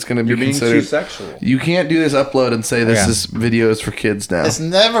rub, it's going to be considered. You're being too sexual. You can't do this upload and say this video is for kids now. It's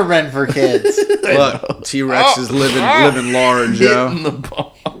never been for kids. Look, T-Rex is living large, yo.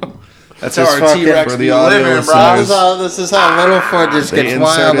 That's how our T-Rex be living, bro. This is how Littlefoot just gets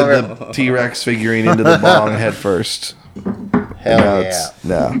wild. They inserted the T-Rex figurine into the bong head first. Hell yeah.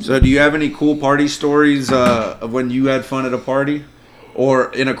 No. So do you have any cool party stories of when you had fun at a party?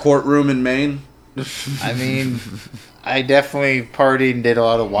 Or in a courtroom in Maine? I mean, I definitely partied and did a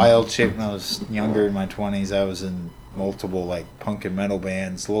lot of wild shit when I was younger, in my 20s. I was in multiple, like, punk and metal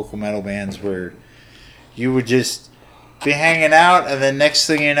bands, local metal bands, where you would just be hanging out, and then next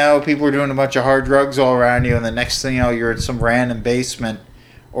thing you know, people are doing a bunch of hard drugs all around you, and the next thing you know, you're in some random basement,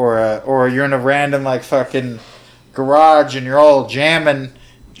 or you're in a random, like, fucking garage, and you're all jamming,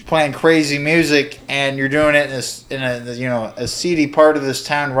 playing crazy music, and you're doing it in a seedy part of this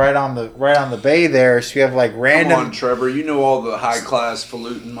town right on the bay there. So you have like random. Come on, Trevor. You know all the high class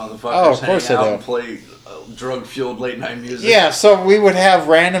falutin motherfuckers. Oh, of course hang I out do. And play drug fueled late night music. Yeah, so we would have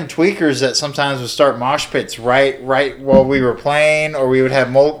random tweakers that sometimes would start mosh pits right while we were playing, or we would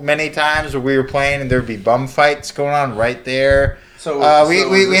have many times where we were playing and there'd be bum fights going on right there. So we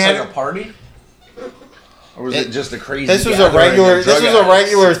had like a party. Or was it just a crazy? This was a regular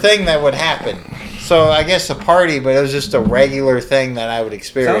thing that would happen. So I guess a party, but it was just a regular thing that I would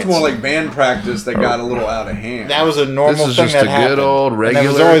experience. Sounds more like band practice that got a little out of hand. That was a normal thing that happened. This is just a good old regular.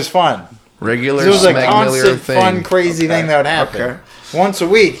 It was always fun. Regular. It was a constant, fun, crazy thing that would happen. Okay. Once a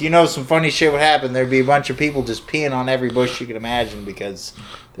week, some funny shit would happen. There'd be a bunch of people just peeing on every bush you could imagine because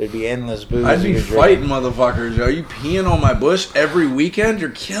there'd be endless booze. I'd be fighting motherfuckers. Are you peeing on my bush every weekend?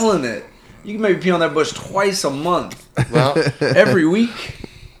 You're killing it. You can maybe pee on that bush twice a month. Well, every week.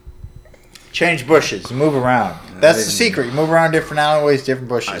 Change bushes. Move around. That's the secret. You move around different alleyways, different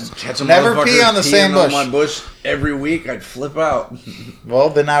bushes. Never pee on the same bush. On my bush every week, I'd flip out. Well,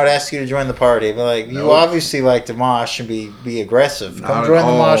 then I would ask you to join the party. But like, you obviously like to mosh and be aggressive. Come join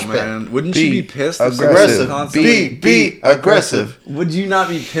the mosh pit. Wouldn't you be pissed if aggressive? Be aggressive. Would you not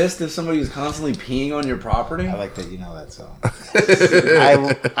be pissed if somebody was constantly peeing on your property? I like that you know that song.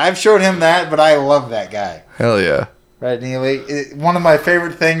 I've showed him that, but I love that guy. Hell yeah. Right, Neely? One of my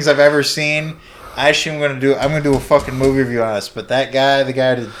favorite things I've ever seen. Actually, I'm gonna do a fucking movie review on this. But that guy, the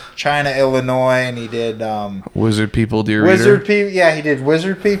guy did China, Illinois, and he did Wizard People, Dear Wizard People. Yeah, he did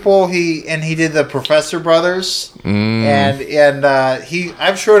Wizard People. He did the Professor Brothers, and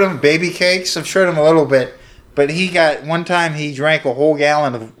I've showed him Baby Cakes. I've showed him a little bit, but one time he drank a whole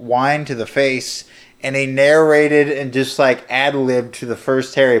gallon of wine to the face, and he narrated and just like ad-libbed to the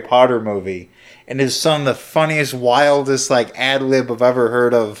first Harry Potter movie. And it's some of the funniest, wildest, like, ad-lib I've ever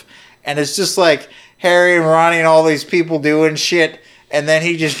heard of. And it's just like Harry and Ronnie and all these people doing shit. And then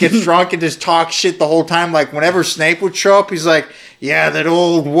he just gets drunk and just talks shit the whole time. Like, whenever Snape would show up, he's like, yeah, that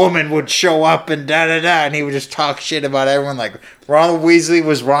old woman would show up and da-da-da. And he would just talk shit about everyone. Like, Ronald Weasley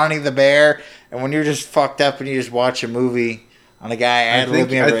was Ronnie the Bear. And when you're just fucked up and you just watch a movie on a guy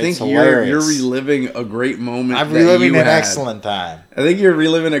ad-libbing, I think you're reliving a great moment. I'm reliving an excellent time. I think you're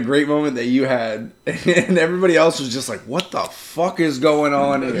reliving a great moment that you had, and everybody else was just like, "What the fuck is going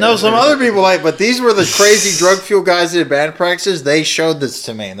on here?" No, some other people but these were the crazy drug fuel guys that did band practices. They showed this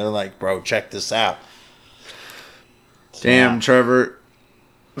to me, and they're like, "Bro, check this out." Damn, Trevor.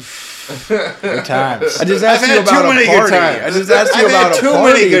 Good times. I just asked you about a party. I just asked you about a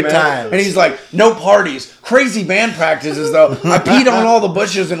party, many good times. And he's like, no parties. Crazy band practices, though. I peed on all the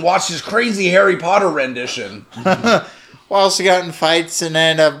bushes and watched this crazy Harry Potter rendition. Well, also got in fights and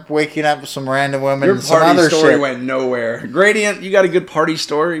ended up waking up with some random women. Your and some party other story shit. went nowhere. Gradient, you got a good party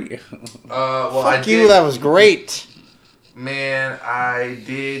story? Fuck you, that was great. Man, I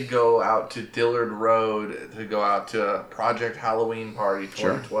did go out to Dillard Road to go out to a Project Halloween party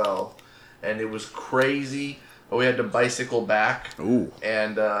 2012, and it was crazy. But we had to bicycle back,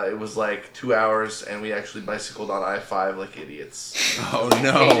 and it was like 2 hours, and we actually bicycled on I-5 like idiots. Oh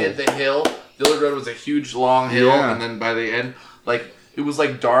no! We hated the hill. Dillard Road was a huge, long hill, and then by the end, like it was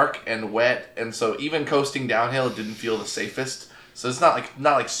like dark and wet, and so even coasting downhill, it didn't feel the safest. So it's not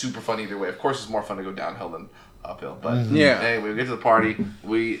like super fun either way. Of course, it's more fun to go downhill than uphill. But anyway, we get to the party.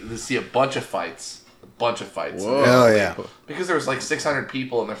 We see a bunch of fights. Whoa. Hell yeah! Because there was like 600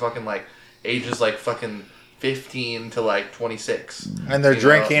 people, and they're fucking like ages like fucking 15 to like 26, and they're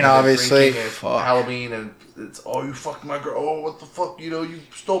drinking, obviously. And it's Halloween, and it's you fucked my girl. Oh, what the fuck? You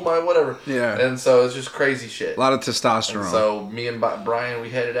stole my whatever. Yeah. And so it's just crazy shit. A lot of testosterone. And so me and Brian, we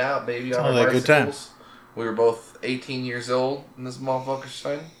headed out, baby, on our bicycles. Good time. We were both 18 years old in this motherfucker's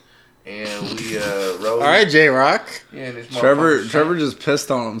thing, and we rode. All right, J-Rock. Yeah, this Trevor just pissed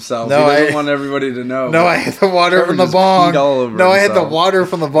on himself. No, he doesn't want everybody to know. No, I hit the water from the bong. I hit the water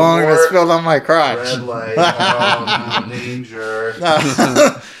from the bong and it spilled on my crotch. Red light, danger.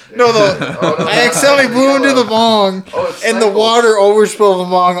 I accidentally blew into the bong, and the water overspilled the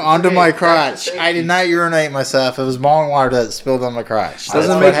bong onto my crotch. I did not urinate myself. It was bong water that spilled on my crotch.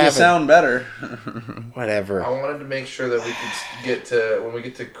 Doesn't make you sound better. Whatever. I wanted to make sure that we could get to, when we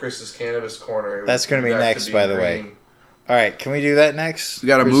get to Chris's Cannabis Corner. That's going to be next, by the way. All right, can we do that next? We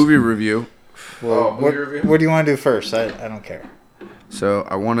got a movie review. Well, movie review? What do you want to do first? I don't care. So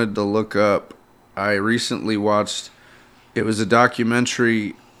I wanted to look up. I recently watched. It was a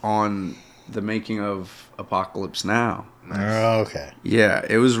documentary on the making of Apocalypse Now. Nice. Okay. Yeah,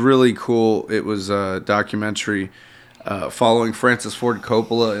 it was really cool. It was a documentary following Francis Ford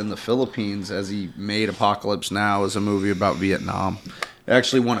Coppola in the Philippines as he made Apocalypse Now as a movie about Vietnam. It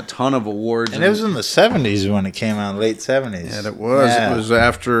actually won a ton of awards. And it was in the 70s when it came out, late 70s. Yeah, it was. Yeah. It was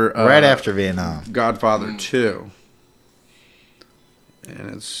after... right after Vietnam. Godfather 2. And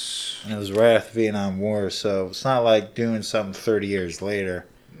it was right after the Vietnam War, so it's not like doing something 30 years later.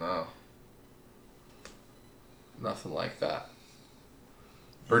 No. Nothing like that.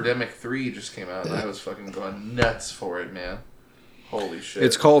 Birdemic 3 just came out, and I was fucking going nuts for it, man. Holy shit.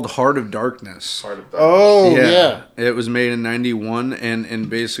 It's called Heart of Darkness. Heart of Darkness. Oh, yeah. It was made in 91, and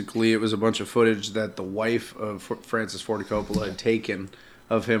basically it was a bunch of footage that the wife of Francis Ford Coppola had taken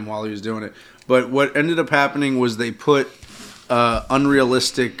of him while he was doing it. But what ended up happening was they put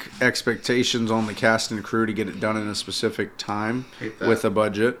unrealistic expectations on the cast and crew to get it done in a specific time with a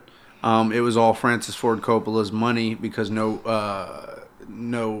budget. It was all Francis Ford Coppola's money because no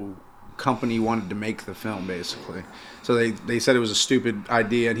company wanted to make the film, basically. So they said it was a stupid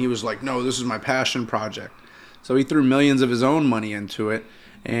idea, and he was like, no, this is my passion project. So he threw millions of his own money into it,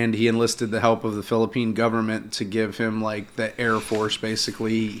 and he enlisted the help of the Philippine government to give him, like, the Air Force,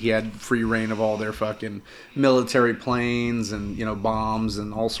 basically. He had free reign of all their fucking military planes and, bombs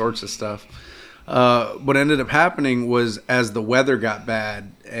and all sorts of stuff. What ended up happening was as the weather got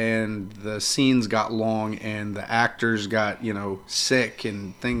bad and the scenes got long and the actors got, sick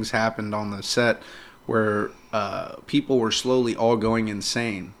and things happened on the set where people were slowly all going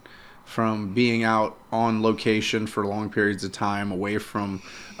insane from being out on location for long periods of time, away from,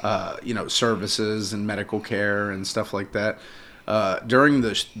 services and medical care and stuff like that. During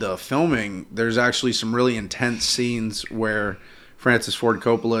the filming, there's actually some really intense scenes where Francis Ford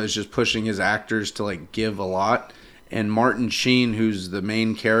Coppola is just pushing his actors to, like, give a lot. And Martin Sheen, who's the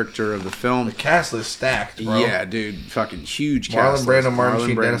main character of the film... The cast is stacked, bro. Yeah, dude. Fucking huge cast. Marlon Brando, Martin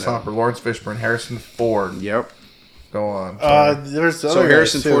Sheen, Dennis Hopper, Lawrence Fishburne, Harrison Ford. Yep. Go on. So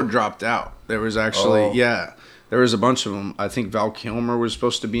Harrison Ford dropped out. There was actually... Yeah. There was a bunch of them. I think Val Kilmer was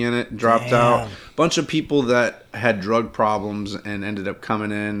supposed to be in it, dropped out. A bunch of people that had drug problems and ended up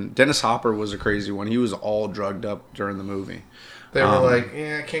coming in. Dennis Hopper was a crazy one. He was all drugged up during the movie. They were like,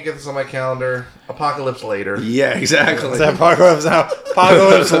 I can't get this on my calendar. Apocalypse later. Yeah, exactly. It's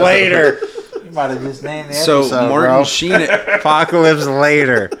Apocalypse later. You might have just named the episode, so Martin Sheen... Apocalypse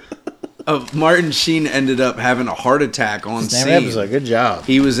later. Martin Sheen ended up having a heart attack on scene. Episode. Good job.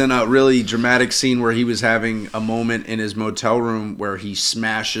 He was in a really dramatic scene where he was having a moment in his motel room where he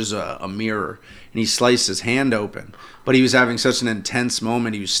smashes a mirror and he sliced his hand open. But he was having such an intense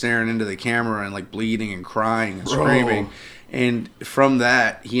moment. He was staring into the camera and, like, bleeding and crying and screaming. And from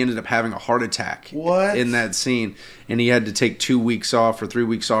that, he ended up having a heart attack in that scene. And he had to take 2 weeks off or 3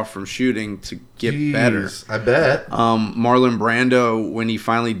 weeks off from shooting to get better. I bet. Marlon Brando, when he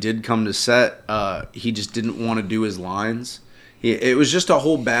finally did come to set, he just didn't want to do his lines. It was just a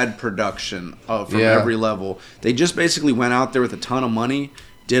whole bad production from every level. They just basically went out there with a ton of money,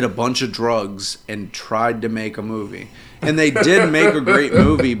 did a bunch of drugs, and tried to make a movie. And they did make a great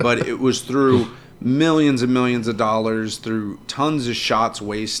movie, but it was through... millions and millions of dollars, through tons of shots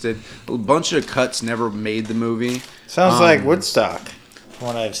wasted. A bunch of cuts never made the movie. Sounds like Woodstock, from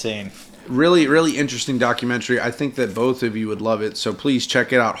what I've seen. Really, really interesting documentary. I think that both of you would love it, so please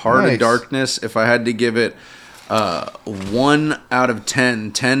check it out. Heart of Darkness. If I had to give it 1 out of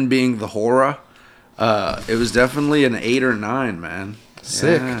 10, 10 being the horror. It was definitely an 8 or 9, man.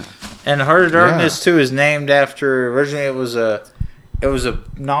 Sick. Yeah. And Heart of Darkness too is named after. Originally, it was a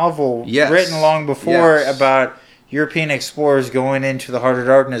novel written long before about European explorers going into the Heart of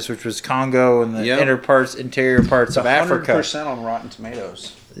Darkness, which was Congo and the interior parts of Africa. 100% on Rotten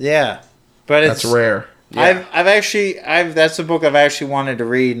Tomatoes. Yeah, but That's rare. Yeah. That's a book I've actually wanted to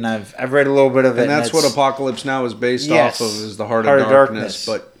read, and I've read a little bit of it. And that's what Apocalypse Now is based off of, is the Heart of Darkness.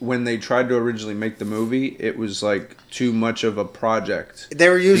 But when they tried to originally make the movie, it was like too much of a project. They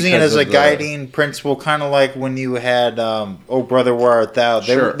were using it as a guiding principle, kind of like when you had "Oh Brother, Where Art Thou."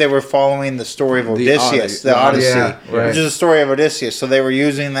 They were following the story of Odysseus, the Odyssey, which is the story of Odysseus. So they were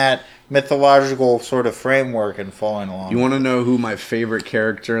using that mythological sort of framework and following along. You want to know who my favorite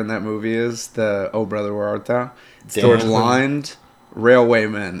character in that movie is? The "Oh Brother, Where Art Thou?" The blind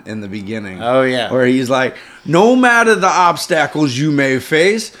railwayman in the beginning. Oh yeah, where he's like, "No matter the obstacles you may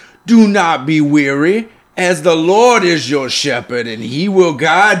face, do not be weary, as the Lord is your shepherd, and He will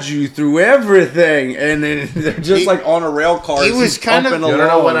guide you through everything." And then they're just like on a rail car. He was kind of. You don't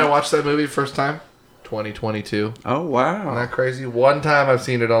know when I watched that movie first time? 2022. Oh wow, isn't that crazy? One time I've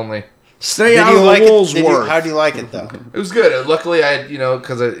seen it only. Stay out of the Woolsworth. How do you like it though? It was good. Luckily,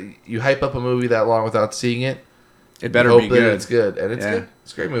 because you hype up a movie that long without seeing it, it better be good. It's good, and it's good.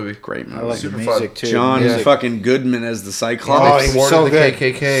 It's a great movie. Great movie. I like super the music fun. too. John fucking Goodman as the Cyclops. Oh, he was so good.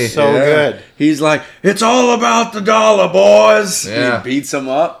 KKK. So good. He's like, "It's all about the dollar, boys." Yeah. He beats him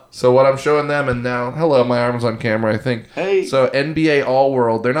up. So what I'm showing them, and now, hello, my arm's on camera, I think. Hey. So NBA All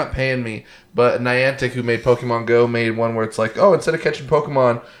World, they're not paying me, but Niantic, who made Pokemon Go, made one where it's like, oh, instead of catching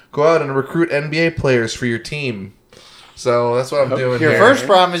Pokemon, go out and recruit NBA players for your team. So that's what I'm doing Your here. first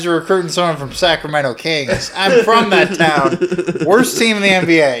problem is you're recruiting someone from Sacramento Kings. I'm from that town. Worst team in the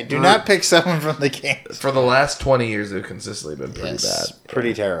NBA. Do not pick someone from the Kings. For the last 20 years, they've consistently been pretty bad.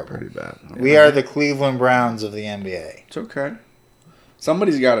 Pretty terrible. Pretty bad. We are the Cleveland Browns of the NBA. It's okay.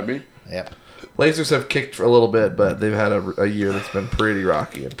 Somebody's got to be. Yep. Blazers have kicked for a little bit, but they've had a year that's been pretty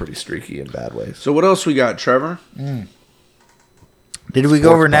rocky and pretty streaky in bad ways. So what else we got, Trevor? Did we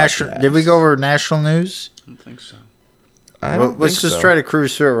go over national? Did we go over national news? I don't think so. Let's just try to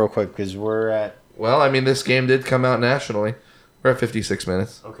cruise through it real quick because we're at. Well, I mean, this game did come out nationally. We're at 56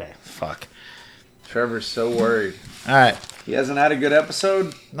 minutes. Okay. Fuck. Trevor's so worried. All right. He hasn't had a good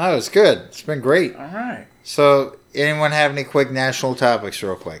episode? No, it's good. It's been great. All right. So, anyone have any quick national topics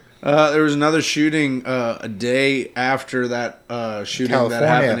real quick? There was another shooting a day after that shooting that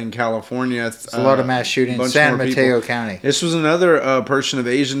happened in California. It's a lot of mass shootings in San Mateo County. This was another person of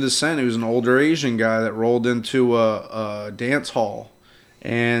Asian descent. He was an older Asian guy that rolled into a dance hall.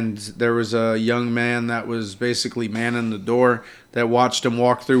 And there was a young man that was basically manning the door that watched him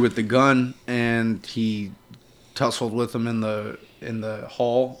walk through with the gun, and he tussled with him in the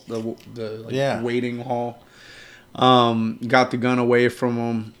hall, the waiting hall. Got the gun away from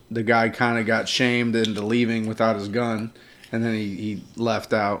him. The guy kind of got shamed into leaving without his gun, and then he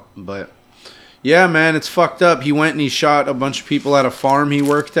left out. But yeah, man, it's fucked up. He went and he shot a bunch of people at a farm he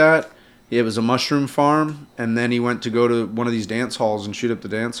worked at. It was a mushroom farm, and then he went to go to one of these dance halls and shoot up the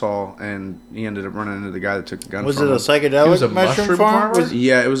dance hall, and he ended up running into the guy that took the gun from him. Was it a psychedelic mushroom farm?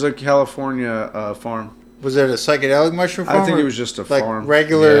 Yeah, it was a California farm. Was it a psychedelic mushroom farm? I think it was just a farm. Like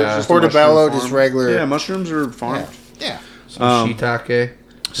regular portobello, just regular. Yeah, mushrooms are farmed. Yeah. Some shiitake.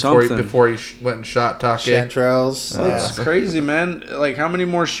 Before he went and shot Take. Chanterelles. It's crazy, man. Like, how many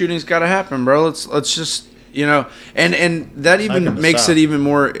more shootings got to happen, bro? Let's just, and that even makes it even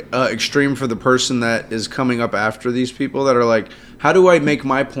more extreme for the person that is coming up after these people that are like, how do I make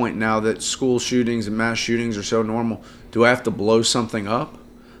my point now that school shootings and mass shootings are so normal? Do I have to blow something up?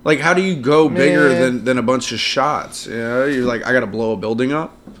 Like, how do you go bigger than a bunch of shots? You're like, I got to blow a building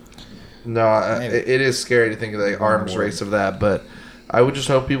up? No, it is scary to think of the arms race of that, but I would just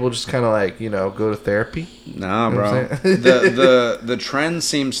hope people just kind of go to therapy. Nah, bro. The trend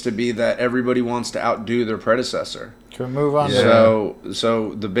seems to be that everybody wants to outdo their predecessor. Can we move on?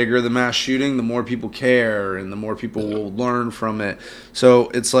 So the bigger the mass shooting, the more people care, and the more people will learn from it. So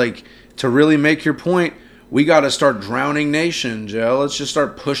it's like, to really make your point, we got to start drowning nations, Joe. Let's just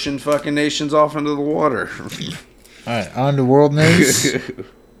start pushing fucking nations off into the water. All right, on to world news.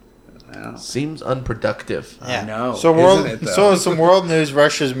 Seems unproductive. Yeah. I know. So some world news.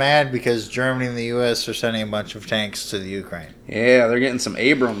 Russia's mad because Germany and the U.S. are sending a bunch of tanks to the Ukraine. Yeah, they're getting some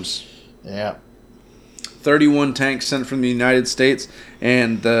Abrams. Yeah. 31 tanks sent from the United States,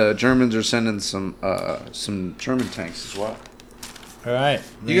 and the Germans are sending some German tanks as well. All right.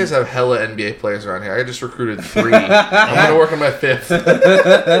 You guys have hella NBA players around here. I just recruited 3. I'm going to work on my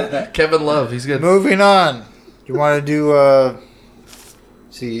 5th. Kevin Love, he's good. Moving on. you want to do?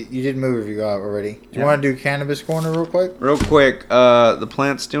 See, you did movie review already. Do you want to do Cannabis Corner real quick? Real quick, the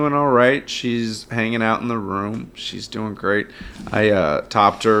plant's doing all right. She's hanging out in the room. She's doing great. I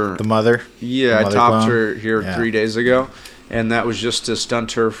topped her. The mother? Yeah, The mother I topped clone? her here Yeah. 3 days ago, and that was just to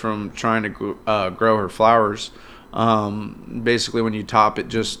stunt her from trying to grow her flowers. Basically, when you top, it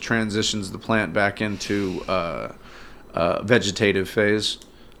just transitions the plant back into vegetative phase.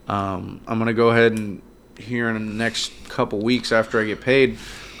 I'm going to go ahead and here in the next couple weeks after I get paid,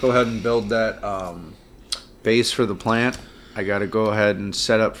 go ahead and build that base for the plant. I got to go ahead and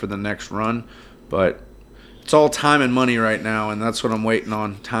set up for the next run, but it's all time and money right now, and that's what I'm waiting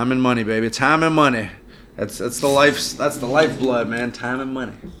on. Time and money, baby. Time and money. That's the lifeblood, man. Time and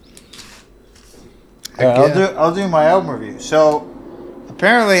money. I'll do my album review. So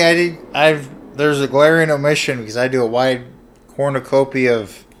apparently there's a glaring omission because I do a wide cornucopia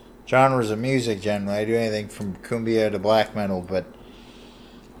of genres of music generally. I do anything from cumbia to black metal, but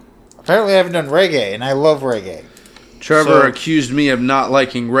apparently I haven't done reggae, and I love reggae. Trevor accused me of not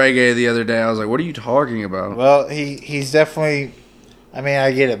liking reggae the other day. I was like, what are you talking about? Well, he's definitely... I mean,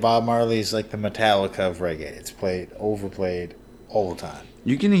 I get it. Bob Marley's like the Metallica of reggae. It's overplayed all the time.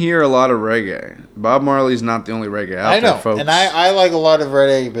 You can hear a lot of reggae. Bob Marley's not the only reggae out I know, there, folks. and I like a lot of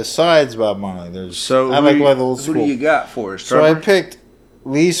reggae besides Bob Marley. I like a lot of the old school. Who do you got for us, So Trevor? I picked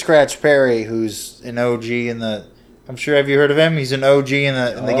Lee Scratch Perry, who's an OG in the... I'm sure, have you heard of him? He's an OG in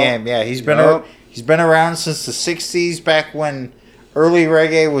the game. Yeah, he's been around since the 60s, back when early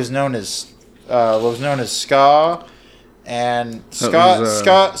reggae was known as ska. And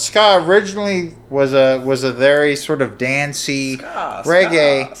ska originally was a very sort of dancey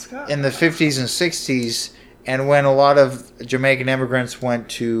reggae in the 50s and 60s, and when a lot of Jamaican immigrants went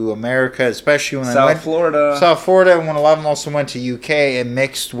to America, especially when South Florida, and when a lot of them also went to UK and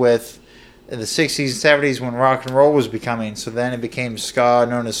mixed with in the 60s and 70s when rock and roll was becoming. So then it became ska,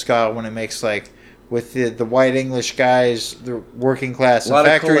 known as ska, when it mixed like with the white English guys, the working class, a lot and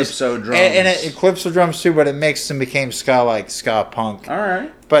of factories, calypso drums, and it calypso drums too. But it mixed and became ska, like ska punk. All right,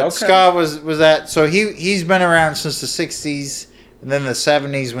 but ska was that. So he's been around since the 60s, and then the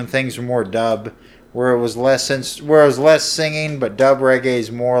 70s when things were more dub, where it was less singing, but dub reggae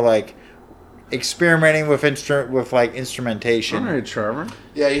is more like experimenting with instrumentation. All right, Trevor.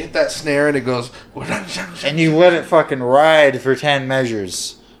 Yeah, you hit that snare and it goes, and you let it fucking ride for 10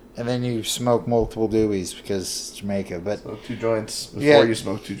 measures. And then you smoke multiple doobies because it's Jamaica. But smoke 2 joints before you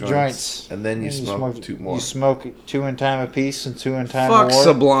smoke 2 joints. And then you smoke 2 more. You smoke 2 in time of peace and 2 in time Fuck of war.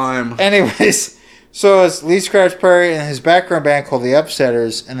 Sublime. Anyways, so it's Lee Scratch Perry and his background band called The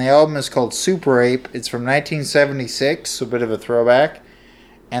Upsetters, and the album is called Super Ape. It's from 1976, so a bit of a throwback.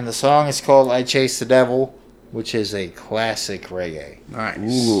 And the song is called I Chase the Devil, which is a classic reggae. Nice.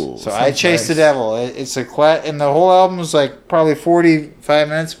 Ooh, so I Chase the Devil. It's a and the whole album is like probably 45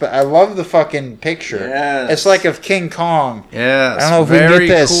 minutes, but I love the fucking picture. Yes. It's like of King Kong. Yes. I don't know if we can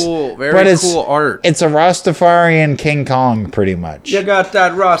get this. Very cool art. It's a Rastafarian King Kong, pretty much. You got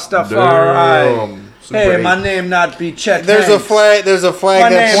that Rastafari. Hey, my name not be Chet There's Hanks. a flag. There's a flag my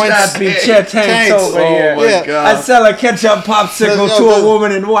that name points. not be Chet Hanks over here. My God. I sell a ketchup popsicle to a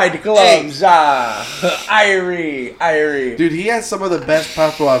woman in white gloves. Irie. Dude, he has some of the best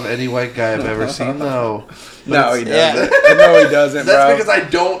patois of any white guy I've ever seen, though. No, he doesn't. No, he doesn't, bro. That's because I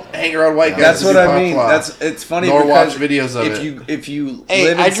don't hang around white guys. That's what I mean. It's funny nor because watch videos of if you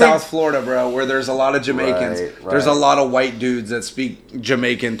live in South Florida, bro, where there's a lot of Jamaicans, Right. there's a lot of white dudes that speak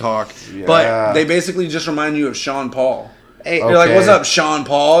Jamaican talk, but they basically just remind you of Sean Paul. Hey, You're like, what's up, Sean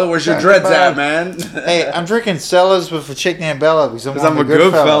Paul? Where's your dreads at, man? Hey, I'm drinking Cellas with a chick named Bella because I'm a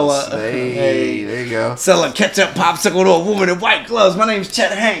good fella. Hey, there you go. Sell a ketchup popsicle to a woman in white gloves. My name's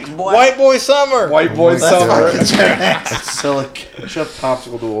Chet Hanks, boy. White Boy Summer. White Boy Summer. Sell a ketchup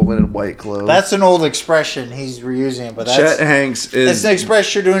popsicle to a woman in white clothes. That's an old expression. He's reusing it, but that's... Chet Hanks is... It's an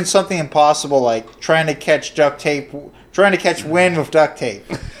expression you're doing something impossible, like trying to catch wind with duct tape.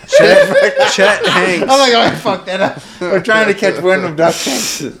 Chet Hanks. I'm like, oh, I fucked that up. We're trying to catch wind with duct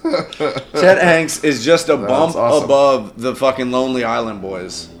tape. Chet Hanks is just a bump awesome. above the fucking Lonely Island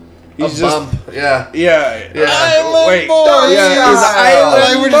Boys. He's a bump. Yeah. Island Wait. Boys. Yeah, he's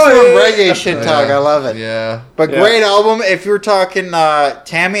Island We're just doing reggae shit talk. I love it. Yeah. But great album. If you're talking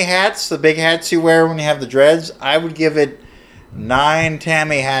Tammy hats, the big hats you wear when you have the dreads, I would give it 9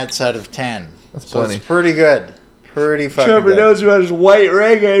 Tammy hats out of 10. That's so plenty. It's pretty good. Pretty fucking Trevor good. knows about his white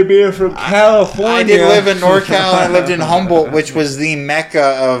reggae being from California. I did live in NorCal and I lived in Humboldt, which was the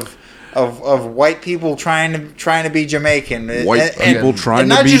mecca of white people trying to be Jamaican. White people trying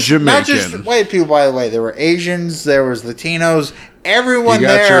to be Jamaican. Not just white people, by the way. There were Asians, there was Latinos, everyone you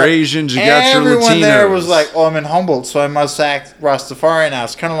got there, your Asians, you got your Latinos. Everyone there was like, "Oh, I'm in Humboldt, so I must act Rastafari now."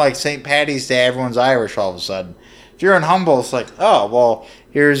 It's kind of like St. Paddy's Day. Everyone's Irish all of a sudden. If you're in Humboldt, it's like, "Oh, well,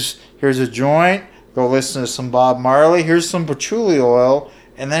 here's a joint. Go listen to some Bob Marley. Here's some patchouli oil,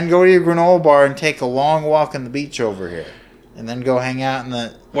 and then go to your granola bar and take a long walk on the beach over here, and then go hang out in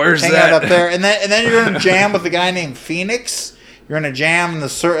the Where's out that? up there, and then you're gonna jam with a guy named Phoenix. You're gonna jam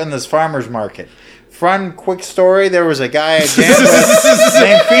in this farmer's market." Fun, quick story. There was a guy I jammed with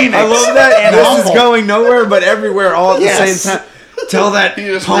named Phoenix. I love that. And This Humboldt. is going nowhere, but everywhere all at the Yes. same time. Tell that I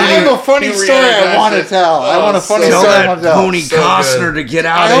have pony. a funny story I want to tell. I want a funny Tell story I that want to tell. pony So Costner good. to get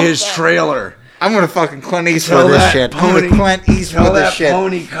out I of hope his that- trailer. I'm gonna fucking Clint Tell Eastwood this that shit. I'm pony. gonna Clint Tell Eastwood this that shit.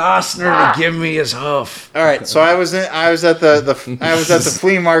 pony Costner to give me his hoof. All right, so I was at the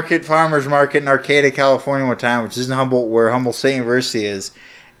flea market, farmers market in Arcata, California, one time, which is in Humboldt, where Humboldt State University is,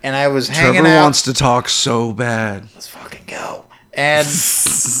 and I was hanging Trevor out. wants to talk so bad. Let's fucking go. And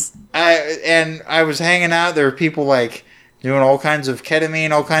I was hanging out. There were people like doing all kinds of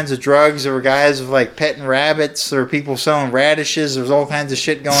ketamine, all kinds of drugs. There were guys with like petting rabbits. There were people selling radishes. There was all kinds of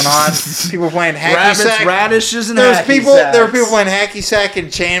shit going on. People playing hacky Rabbits, sack. radishes, and There hacky were people sacks. playing hacky sack and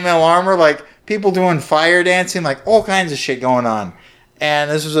chainmail armor. Like people doing fire dancing. Like all kinds of shit going on.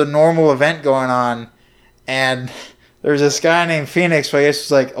 And this was a normal event going on. And there's this guy named Phoenix, who I guess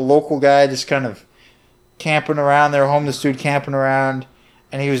was like a local guy, just kind of camping around there, homeless dude camping around,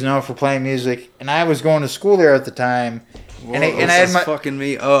 and he was known for playing music. And I was going to school there at the time, and I had my fucking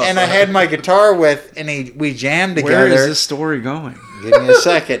me up. and I had my guitar with, and we jammed together. Where is this story going? Give me a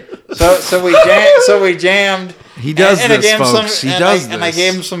second. So we jammed. He does and I this, gave him folks. He does And I this.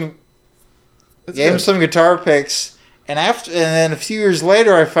 gave him some guitar picks. And then a few years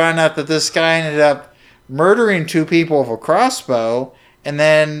later, I found out that this guy ended up murdering 2 people with a crossbow, and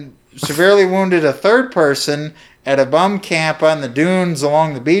then severely wounded a third person at a bum camp on the dunes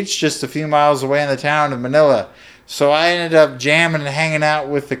along the beach just a few miles away in the town of Manila. So I ended up jamming and hanging out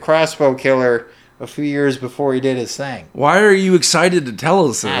with the crossbow killer a few years before he did his thing. Why are you excited to tell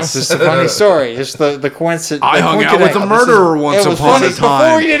us It's this? just a funny story. Just the coincidence. I hung out with a coincidence. murderer once It was upon funny a time.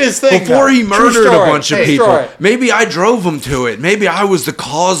 before he did his thing. Before he though. True murdered a story. bunch of Hey, people. story. Maybe I drove him to it. Maybe I was the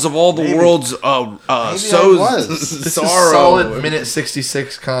cause of all the Maybe. world's was. This sorrow. is solid minute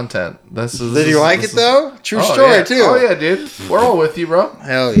 66 content. Did you like it though? True story yeah. too. Oh yeah, dude. We're all with you, bro.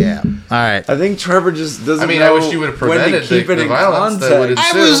 Hell yeah. All right. I think Trevor just doesn't I mean, know I wish you would have when to prevented keep the it in violence that would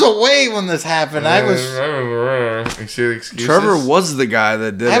context. I was away when this happened. I was You see the excuses? Trevor was the guy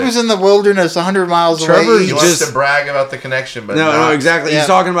that did it. in the wilderness 100 miles Trevor away. He east. wants just- to brag about the connection, but No, not. exactly. Yeah. He's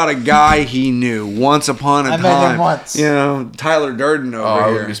talking about a guy he knew once upon a I time. met him once. You know, Tyler Durden Oh, over I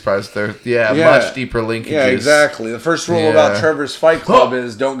here. wouldn't be surprised there. Yeah, Yeah. much deeper linkages. Yeah, exactly. The first rule Yeah. about Trevor's Fight Club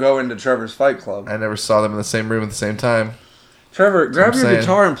is don't go into Trevor's Fight Club. I never saw them in the same room at the same time. Trevor, grab I'm your saying.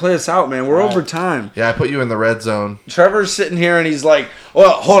 guitar and play us out, man. We're over time. Yeah, I put you in the red zone. Trevor's sitting here and he's like,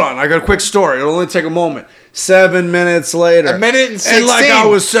 well, hold on. I got a quick story. It'll only take a moment. 7 minutes later. A minute and 16. And like I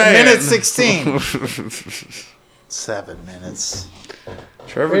was saying. A minute 16. 7 minutes.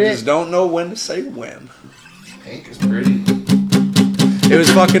 Trevor just don't know when to say when. Pink is pretty. It was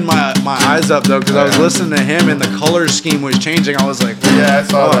fucking my eyes up, though, because I was listening to him and the color scheme was changing. I was like, Yeah, I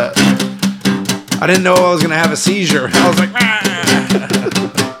saw Oh. that. I didn't know I was going to have a seizure. I was like,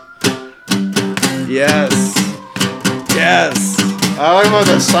 yes. Yes. I like about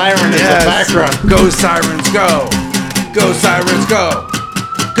the siren in the background. Go sirens, go. Go sirens, go.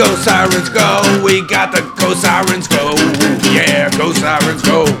 Go sirens, go. We got the go sirens, go. Yeah, go sirens,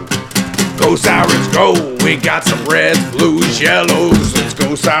 go. Go sirens, go. We got some reds, blues, yellows. Let's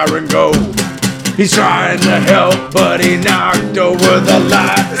go siren, go. He's trying to help, but he knocked over the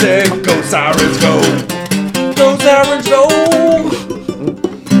light. Said, go sirens, go. Go sirens, go.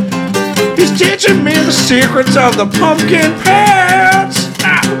 He's teaching me the secrets of the pumpkin patch.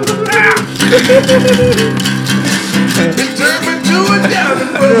 Determined to a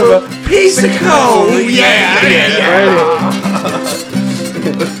diamond. Piece of coal. Yeah.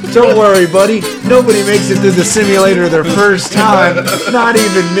 Don't worry, buddy. Nobody makes it through the simulator their first time. Not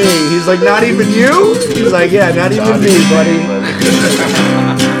even me. He's like, not even you? He's like, yeah, not even me, buddy.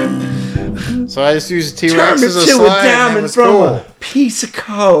 So I just used T-Rex Turn as a it to a slide and it diamond was from cool. a piece of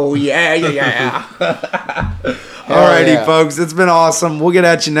coal. Yeah. Alrighty, yeah. folks. It's been awesome. We'll get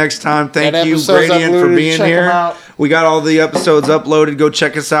at you next time. Thank That you, episode's Gradient, for uploaded. being Check 'em here. out. We got all the episodes uploaded. Go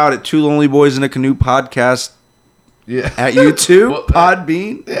check us out at Two Lonely Boys in a Canoe podcast Yeah. at YouTube, Well,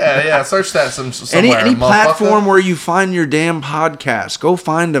 Podbean. Yeah. Search that somewhere. Any motherfucker. platform where you find your damn podcast, go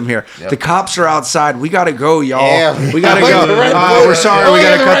find them here. Yep. The cops are outside. We gotta go, y'all. Yeah. We gotta Look go. at the red We're blues. sorry. Look We at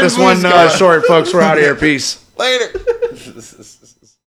gotta the cut red this blues one guy. short, folks. We're out of here. Peace. Later.